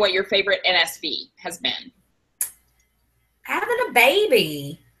wants to know what your favorite NSV has been. Having a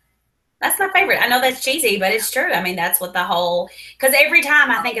baby. That's my favorite. I know that's cheesy, but it's true. I mean, that's what because every time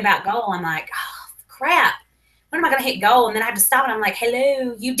I think about goal, I'm like, oh, crap. When am I going to hit goal? And then I have to stop and I'm like,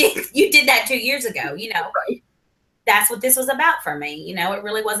 hello, you did that 2 years ago, Right. That's what this was about for me. It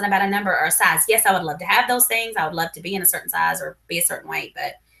really wasn't about a number or a size. Yes, I would love to have those things. I would love to be in a certain size or be a certain weight.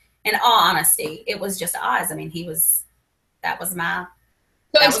 But in all honesty, it was just Oz. I mean, that was my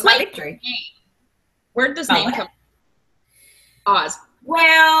victory. Where did this name come from? Oz.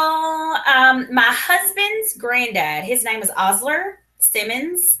 Well, my husband's granddad, his name is Osler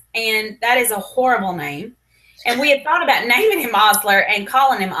Simmons, and that is a horrible name. And we had thought about naming him Osler and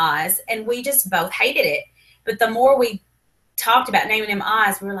calling him Oz, and we just both hated it. But the more we talked about naming him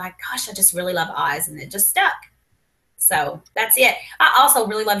Oz, we were like, gosh, I just really love Oz, and it just stuck. So that's it. I also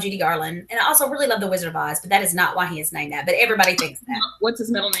really love Judy Garland, and I also really love The Wizard of Oz, but that is not why he is named that. But everybody thinks that. What's his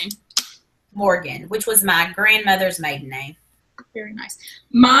middle name? Morgan, which was my grandmother's maiden name. Very nice.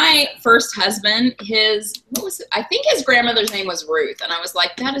 My first husband, I think his grandmother's name was Ruth, and I was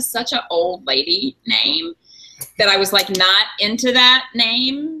like, that is such an old lady name that I was like not into that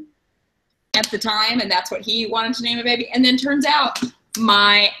name at the time, and that's what he wanted to name a baby. And then turns out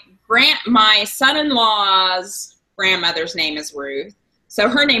my son-in-law's grandmother's name is Ruth, so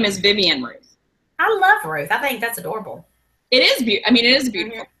her name is Vivian Ruth. I love Ruth. I think that's adorable. It is beautiful. It is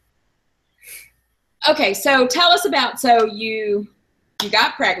beautiful. Okay, so tell us about, you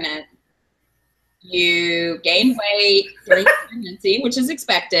got pregnant, you gained weight during pregnancy, which is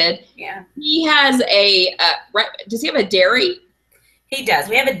expected. Yeah. He has does he have a dairy? He does.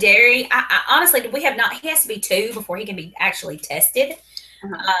 We have a dairy. I honestly, we have not, he has to be 2 before he can be actually tested.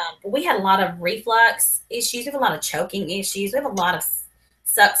 But we had a lot of reflux issues. We have a lot of choking issues. We have a lot of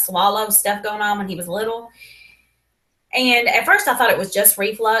suck, swallow stuff going on when he was little. And at first I thought it was just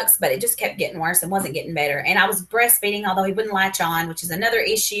reflux, but it just kept getting worse and wasn't getting better. And I was breastfeeding, although he wouldn't latch on, which is another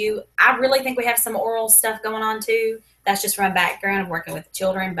issue. I really think we have some oral stuff going on too. That's just from a background of working with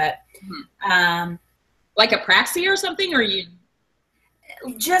children, but like apraxia or something, or you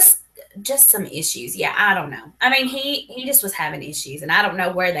just some issues. Yeah, I don't know. I mean, he just was having issues, and I don't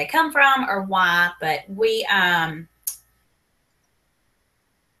know where they come from or why, but we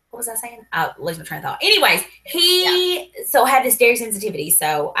what was I saying? I'll lose my train of thought. Anyways, he had this dairy sensitivity,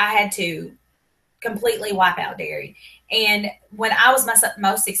 so I had to completely wipe out dairy. And when I was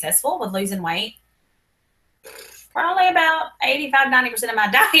most successful with losing weight, probably about 85-90% of my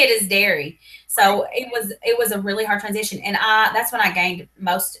diet is dairy. So it was a really hard transition, and that's when I gained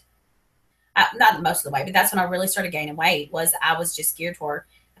not most of the weight, but that's when I really started gaining weight. Was I was just geared toward,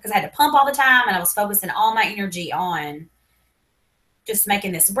 because I had to pump all the time, and I was focusing all my energy on just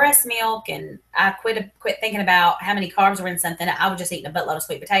making this breast milk, and I quit thinking about how many carbs were in something. I was just eating a buttload of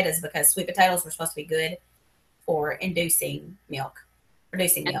sweet potatoes because sweet potatoes were supposed to be good for producing milk.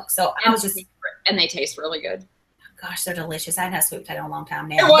 So I was just, and they taste really good. Gosh, they're delicious. I haven't had sweet potato in a long time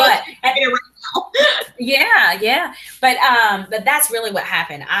now. But yeah. But that's really what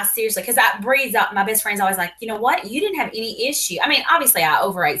happened. I seriously, because Bree's my best friend's always like, you know what? You didn't have any issue. I mean, obviously I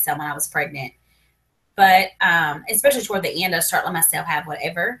overate some when I was pregnant, but especially toward the end, I started letting myself have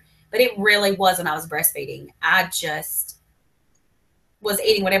whatever. But it really was when I was breastfeeding. I just was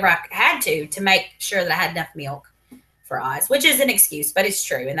eating whatever I had to make sure that I had enough milk for Oz, which is an excuse, but it's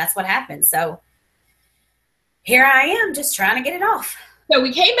true, and that's what happened. So here I am, just trying to get it off. So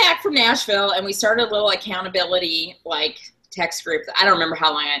we came back from Nashville, and we started a little accountability text group. I don't remember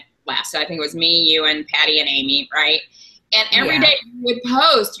how long it lasted. I think it was me, you, and Patty and Amy, right? And every day you would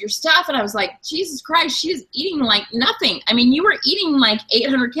post your stuff, and I was like, Jesus Christ, she's eating like nothing. I mean, you were eating like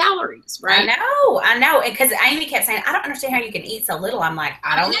 800 calories, right? I know. Because Amy kept saying, I don't understand how you can eat so little. I'm like,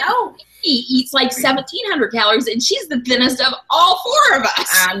 I don't know. He eats like 1,700 calories, and she's the thinnest of all four of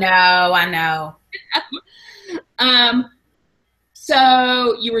us. I know.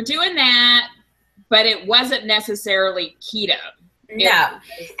 So you were doing that, but it wasn't necessarily keto. No.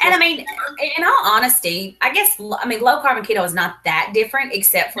 And I mean, in all honesty, I guess, low carb and keto is not that different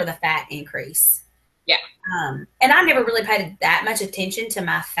except for the fat increase. Yeah. And I never really paid that much attention to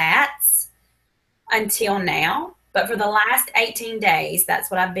my fats until now. But for the last 18 days,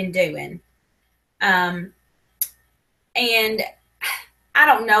 that's what I've been doing. And I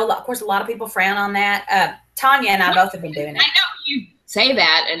don't know. Of course, a lot of people frown on that. Tanya and I both have been doing it. I know you say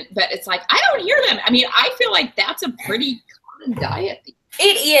that, but it's like, I don't hear them. I mean, I feel like that's a pretty common diet.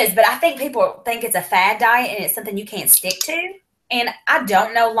 It is, but I think people think it's a fad diet and it's something you can't stick to. And I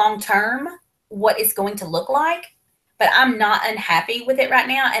don't know long term what it's going to look like, but I'm not unhappy with it right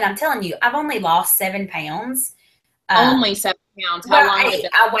now. And I'm telling you, I've only lost 7 pounds. Only 7 pounds. How long?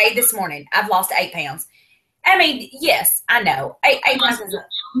 I weighed this morning. I've lost 8 pounds. I mean, yes, I know. 8 pounds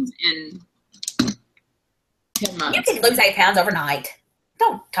in 10 months. You can lose 8 pounds overnight.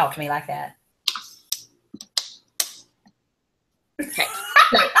 Don't talk to me like that. Okay.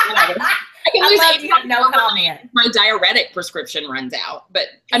 So, whatever. I can lose 8 pounds. No comment. My diuretic prescription runs out. But,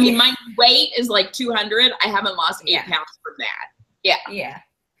 I mean, my weight is like 200. I haven't lost 8 pounds from that. Yeah.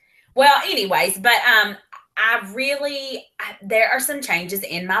 Well, anyways, but there are some changes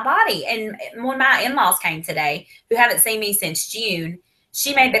in my body. And when my in-laws came today, who haven't seen me since June,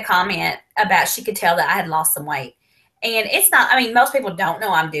 she made the comment about she could tell that I had lost some weight. And it's not, I mean, most people don't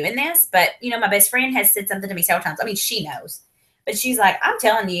know I'm doing this, but, my best friend has said something to me several times. I mean, she knows. But she's like, I'm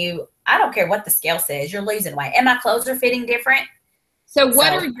telling you, I don't care what the scale says, you're losing weight. And my clothes are fitting different. So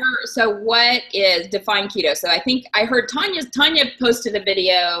what is define keto? So I think I heard Tanya posted a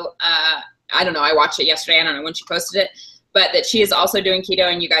video, I don't know, I watched it yesterday, I don't know when she posted it, but that she is also doing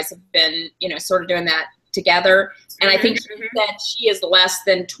keto, and you guys have been, sort of doing that together. And I think that she is less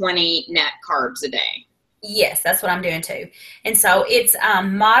than 20 net carbs a day. Yes, that's what I'm doing too. And so it's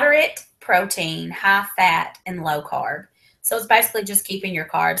moderate protein, high fat, and low carb. So it's basically just keeping your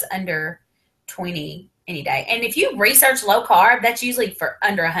carbs under 20 any day. And if you research low carb, that's usually for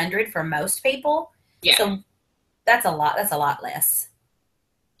under 100 for most people. Yeah. So that's a lot less.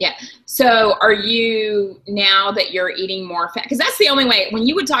 Yeah. So are you, now that you're eating more fat, because that's the only way, when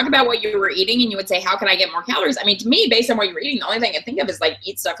you would talk about what you were eating and you would say, how can I get more calories? I mean, to me, based on what you were eating, the only thing I think of is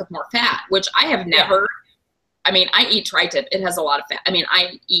eat stuff with more fat, which I have never, I mean, I eat tri-tip. It has a lot of fat. I mean,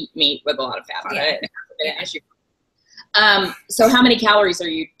 I eat meat with a lot of fat on it. It hasn't been an issue. So how many calories are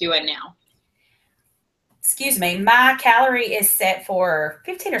you doing now? Excuse me. My calorie is set for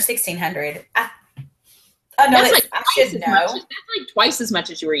 1,500 or 1,600. I should know. That's like twice as much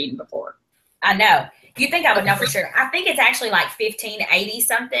as you were eating before. I know. You think I would know for sure. I think it's actually like 1,580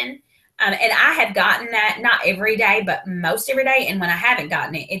 something. And I have gotten that, not every day, but most every day. And when I haven't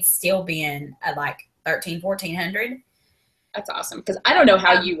gotten it, it's still been like 1,400. That's awesome. Because I don't know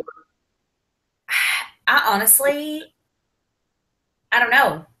how you were. I honestly, I don't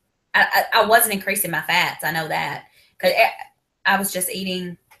know. I wasn't increasing my fats. I know that. Because I was just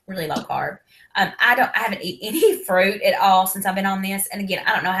eating really low carb. I haven't eaten any fruit at all since I've been on this. And again,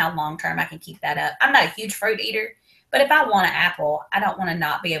 I don't know how long term I can keep that up. I'm not a huge fruit eater, but if I want an apple, I don't want to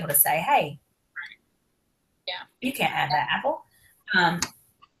not be able to say, hey, you can't have that apple.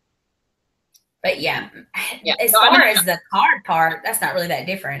 But yeah, Yeah. as So far as the carb part, that's not really that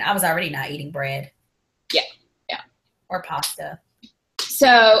different. I was already not eating bread. Yeah. Yeah. Or pasta.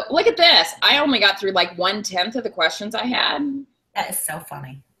 So look at this. I only got through like 1/10 of the questions I had. That is so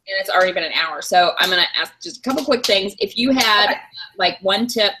funny. And it's already been an hour. So I'm going to ask just a couple quick things. If you had like one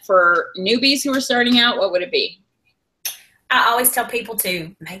tip for newbies who are starting out, what would it be? I always tell people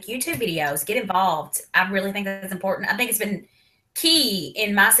to make YouTube videos, get involved. I really think that's important. I think it's been key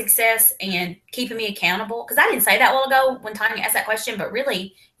in my success and keeping me accountable. Because I didn't say that a while ago when Tanya asked that question, but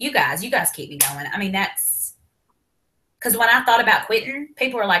really, you guys keep me going. I mean, that's because when I thought about quitting,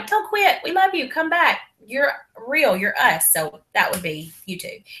 people were like, "Don't quit. We love you. Come back. You're real. You're us." So that would be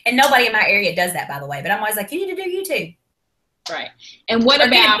YouTube. And nobody in my area does that, by the way. But I'm always like, you need to do YouTube. Right. And what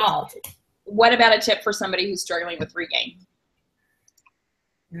about a tip for somebody who's struggling with regain?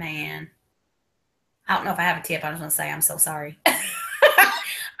 Man, I don't know if I have a tip. I was going to say I'm so sorry.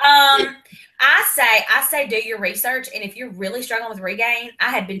 I say do your research, and if you're really struggling with regain, I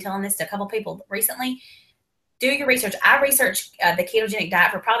had been telling this to a couple people recently. Do your research. I researched the ketogenic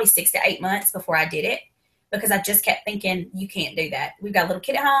diet for probably 6 to 8 months before I did it because I just kept thinking you can't do that. We've got a little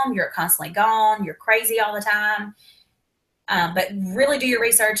kid at home. You're constantly gone. You're crazy all the time. But really do your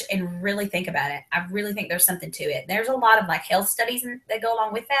research and really think about it. I really think there's something to it. There's a lot of like health studies that go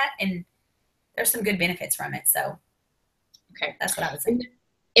along with that, and there's some good benefits from it. So, okay, that's what I would say.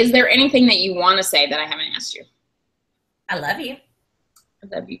 Is there anything that you want to say that I haven't asked you? I love you. I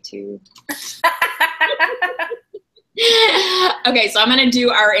love you too. Okay, so I'm going to do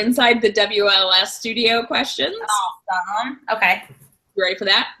our Inside the WLS Studio questions. Awesome. Okay. You ready for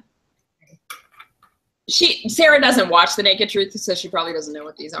that? Sarah doesn't watch The Naked Truth, so she probably doesn't know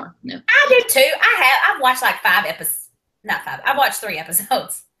what these are. No. I do too. I've watched like 5 episodes. Not 5. I've watched 3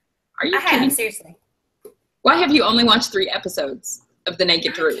 episodes. Are you kidding? Seriously. Why have you only watched 3 episodes of The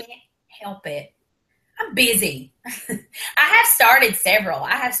Naked Truth? I can't help it. I'm busy. I have started several.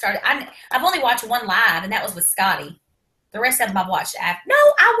 I've only watched 1 live, and that was with Scotty. The rest of them I've watched after. No,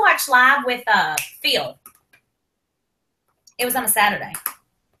 I watched live with Phil. It was on a Saturday.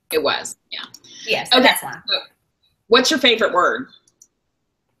 It was, yeah. Yes, okay. That's why. So, what's your favorite word?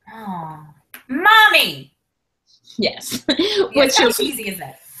 Oh, mommy. Yes. What's how easy is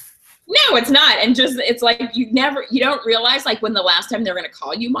that? No, it's not. And just it's like you don't realize like when the last time they're going to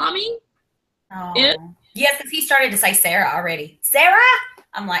call you mommy. Oh. Yes, because he started to say Sarah already. Sarah?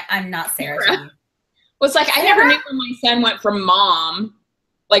 I'm like, I'm not Sarah. Well, it's like Sarah? I never knew when my son went from mom,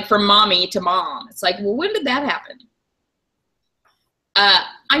 like from mommy to mom. It's like, well, when did that happen?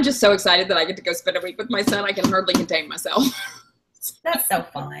 I'm just so excited that I get to go spend a week with my son. I can hardly contain myself. That's so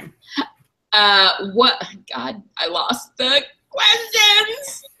fun. God, I lost the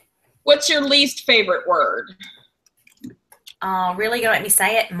questions. What's your least favorite word? Really gonna make me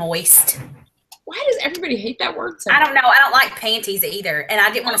say it? Moist. Why does everybody hate that word so much? I don't know. I don't like panties either. And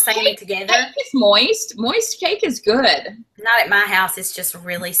I didn't want to say any together. Cake is moist. Moist cake is good. Not at my house. It's just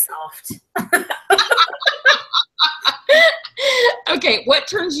really soft. Okay, what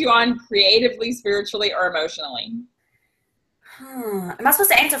turns you on creatively, spiritually, or emotionally? Am I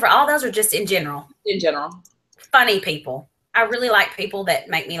supposed to answer for all those or just in general? In general. Funny people. I really like people that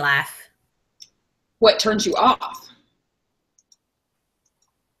make me laugh. What turns you off?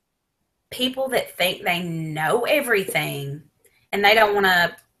 People that think they know everything and they don't want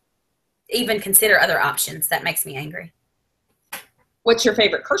to even consider other options. That makes me angry. What's your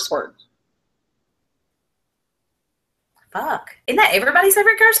favorite curse word? Fuck. Isn't that everybody's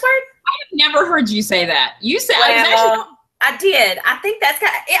favorite curse word? I've never heard you say that. You said I did. I think that's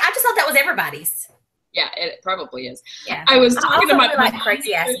I just thought that was everybody's. Yeah, it probably is. Yeah. I was talking about really like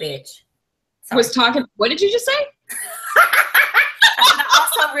crazy ass bitch. What did you just say? I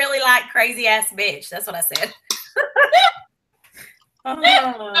also really like crazy ass bitch. That's what I said. My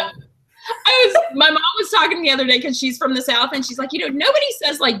mom was talking the other day because she's from the South, and she's like, nobody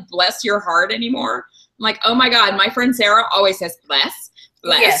says like bless your heart anymore. I'm like, oh my God, my friend Sarah always says bless.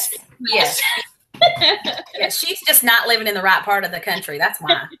 Yes. Yeah, she's just not living in the right part of the country. That's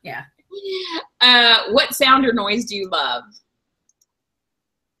why. Yeah. What sound or noise do you love?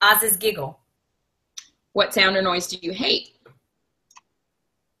 Oz's giggle. What sound or noise do you hate?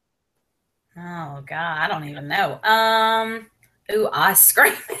 Oh God, I don't even know. Oz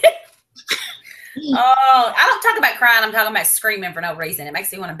screaming. Oh, I don't talk about crying. I'm talking about screaming for no reason. It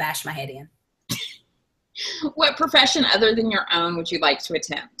makes me want to bash my head in. What profession other than your own would you like to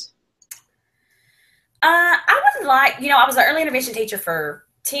attempt? I would like, I was an early intervention teacher for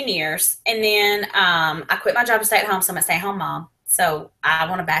 10 years, and then I quit my job to stay at home, so I'm a stay-at-home mom. So I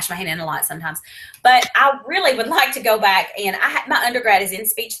want to bash my head in a lot sometimes. But I really would like to go back. And my undergrad is in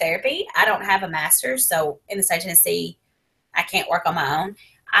speech therapy. I don't have a master's. So in the state of Tennessee, I can't work on my own.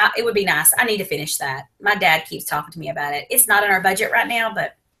 It would be nice. I need to finish that. My dad keeps talking to me about it. It's not in our budget right now,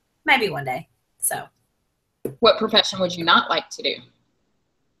 but maybe one day. So, what profession would you not like to do?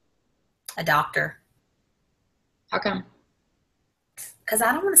 A doctor. How come? Because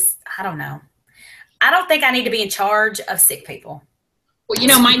I don't know. I don't think I need to be in charge of sick people. Well, you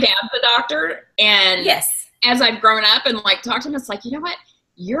know, my dad's a doctor, and yes, as I've grown up and like talked to him, it's like, you know what?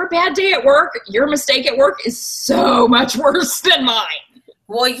 Your bad day at work, your mistake at work is so much worse than mine.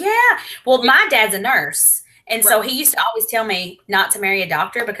 Well, yeah. Well, my dad's a nurse. And so he used to always tell me not to marry a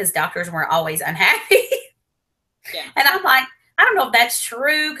doctor because doctors were always unhappy. Yeah. And I'm like, I don't know if that's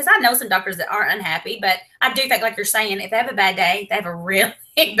true because I know some doctors that aren't unhappy, but I do think, like you're saying, if they have a bad day, they have a really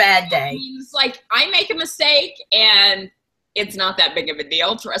bad day. I mean, it's like I make a mistake and it's not that big of a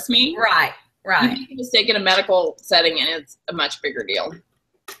deal. Trust me. Right. You make a mistake in a medical setting and it's a much bigger deal.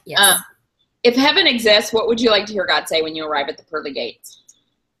 Yes. If heaven exists, what would you like to hear God say when you arrive at the pearly gates?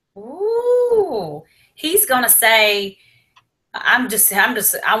 Ooh, he's going to say, I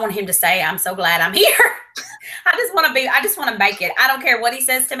want him to say, I'm so glad I'm here. I just want to make it. I don't care what he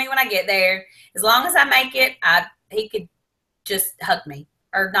says to me when I get there. As long as I make it, he could just hug me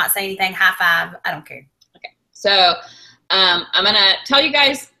or not say anything, high five. I don't care. Okay. So, I'm going to tell you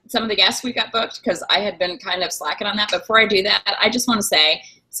guys some of the guests we got booked because I had been kind of slacking on that. Before I do that, I just want to say,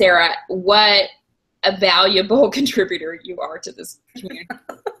 Sarah, what a valuable contributor you are to this community.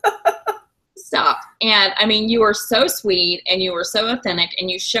 Stop. And I mean, you are so sweet and you are so authentic and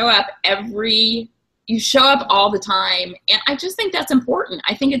you show up all the time. And I just think that's important.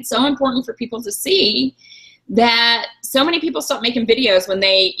 I think it's so important for people to see that so many people stop making videos when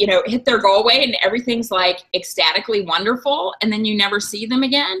they, hit their goal weight and everything's like ecstatically wonderful and then you never see them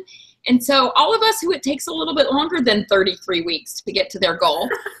again. And so all of us who it takes a little bit longer than 33 weeks to get to their goal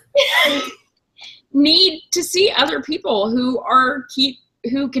need to see other people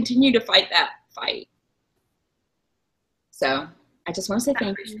who continue to fight that fight. So I just want to say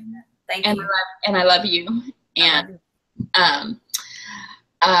thank you. Thank you. And I love you. And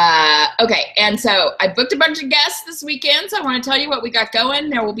okay. And so I booked a bunch of guests this weekend. So I want to tell you what we got going.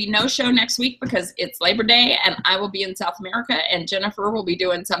 There will be no show next week because it's Labor Day and I will be in South America and Jennifer will be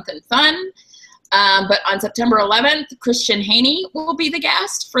doing something fun. But on September 11th, Christian Haney will be the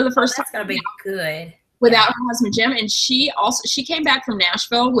guest for the first time. That's going to be good. Without her husband, Jim. And she came back from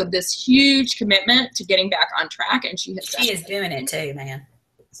Nashville with this huge commitment to getting back on track. And she is doing it too, man.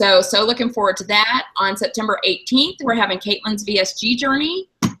 So looking forward to that. On September 18th, we're having Caitlin's VSG journey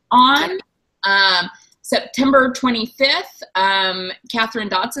on. September 25th, Catherine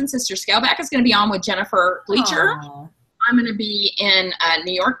Dodson, Sister Scaleback, is going to be on with Jennifer Bleacher. Aww. I'm going to be in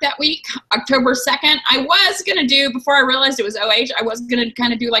New York that week. October 2nd, I was going to do, before I realized it was OH, I was going to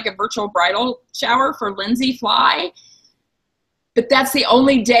kind of do like a virtual bridal shower for Lindsay Fly. But that's the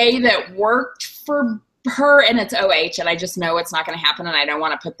only day that worked for her, and it's OH, and I just know it's not going to happen, and I don't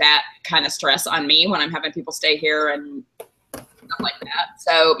want to put that kind of stress on me when I'm having people stay here and stuff like that.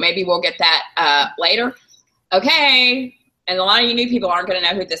 So maybe we'll get that later. Okay. And a lot of you new people aren't going to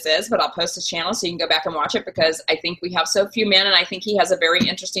know who this is, but I'll post his channel so you can go back and watch it because I think we have so few men and I think he has a very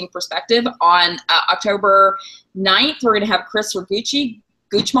interesting perspective. On October 9th, we're going to have Chris Ragucci,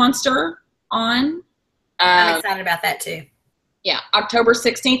 Gooch Monster, on. I'm excited about that too. Yeah, October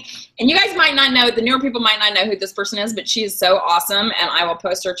 16th. And you guys might not know, the newer people might not know who this person is, but she is so awesome. And I will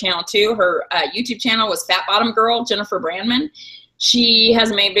post her channel too. Her YouTube channel was Fat Bottom Girl, Jennifer Brandman. She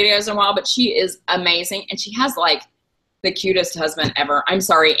hasn't made videos in a while, but she is amazing. And she has like the cutest husband ever. I'm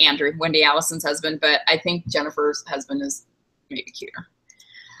sorry, Andrew, Wendy Allison's husband, but I think Jennifer's husband is maybe cuter.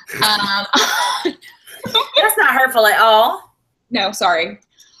 That's not hurtful at all. No, sorry.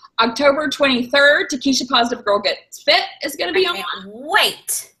 October 23rd, Takesha Positive Girl Gets Fit is going to be on.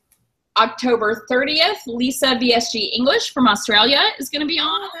 Wait. October 30th, Lisa VSG English from Australia is going to be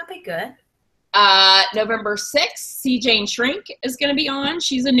on. Oh, that'd be good. November 6th, C. Jane Shrink is going to be on.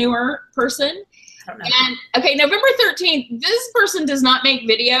 She's a newer person. I don't know. And okay, November 13th, this person does not make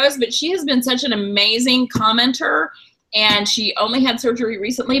videos, but she has been such an amazing commenter, and she only had surgery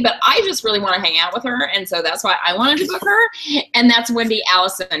recently, but I just really want to hang out with her, and so that's why I wanted to book her, and that's Wendy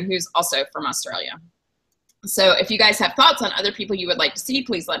Allison, who's also from Australia. So if you guys have thoughts on other people you would like to see,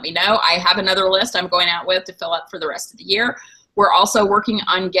 please let me know. I have another list I'm going out with to fill up for the rest of the year. We're also working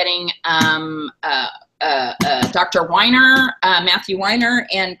on getting Dr. Weiner, Matthew Weiner,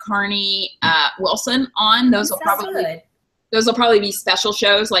 and Carney Wilson on. Those will probably be special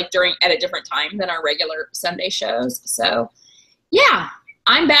shows, like at a different time than our regular Sunday shows. So yeah,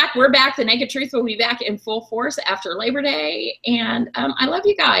 I'm back. We're back. The Naked Truth will be back in full force after Labor Day. And I love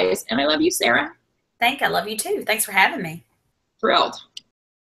you guys. And I love you, Sarah. I love you too. Thanks for having me. Thrilled.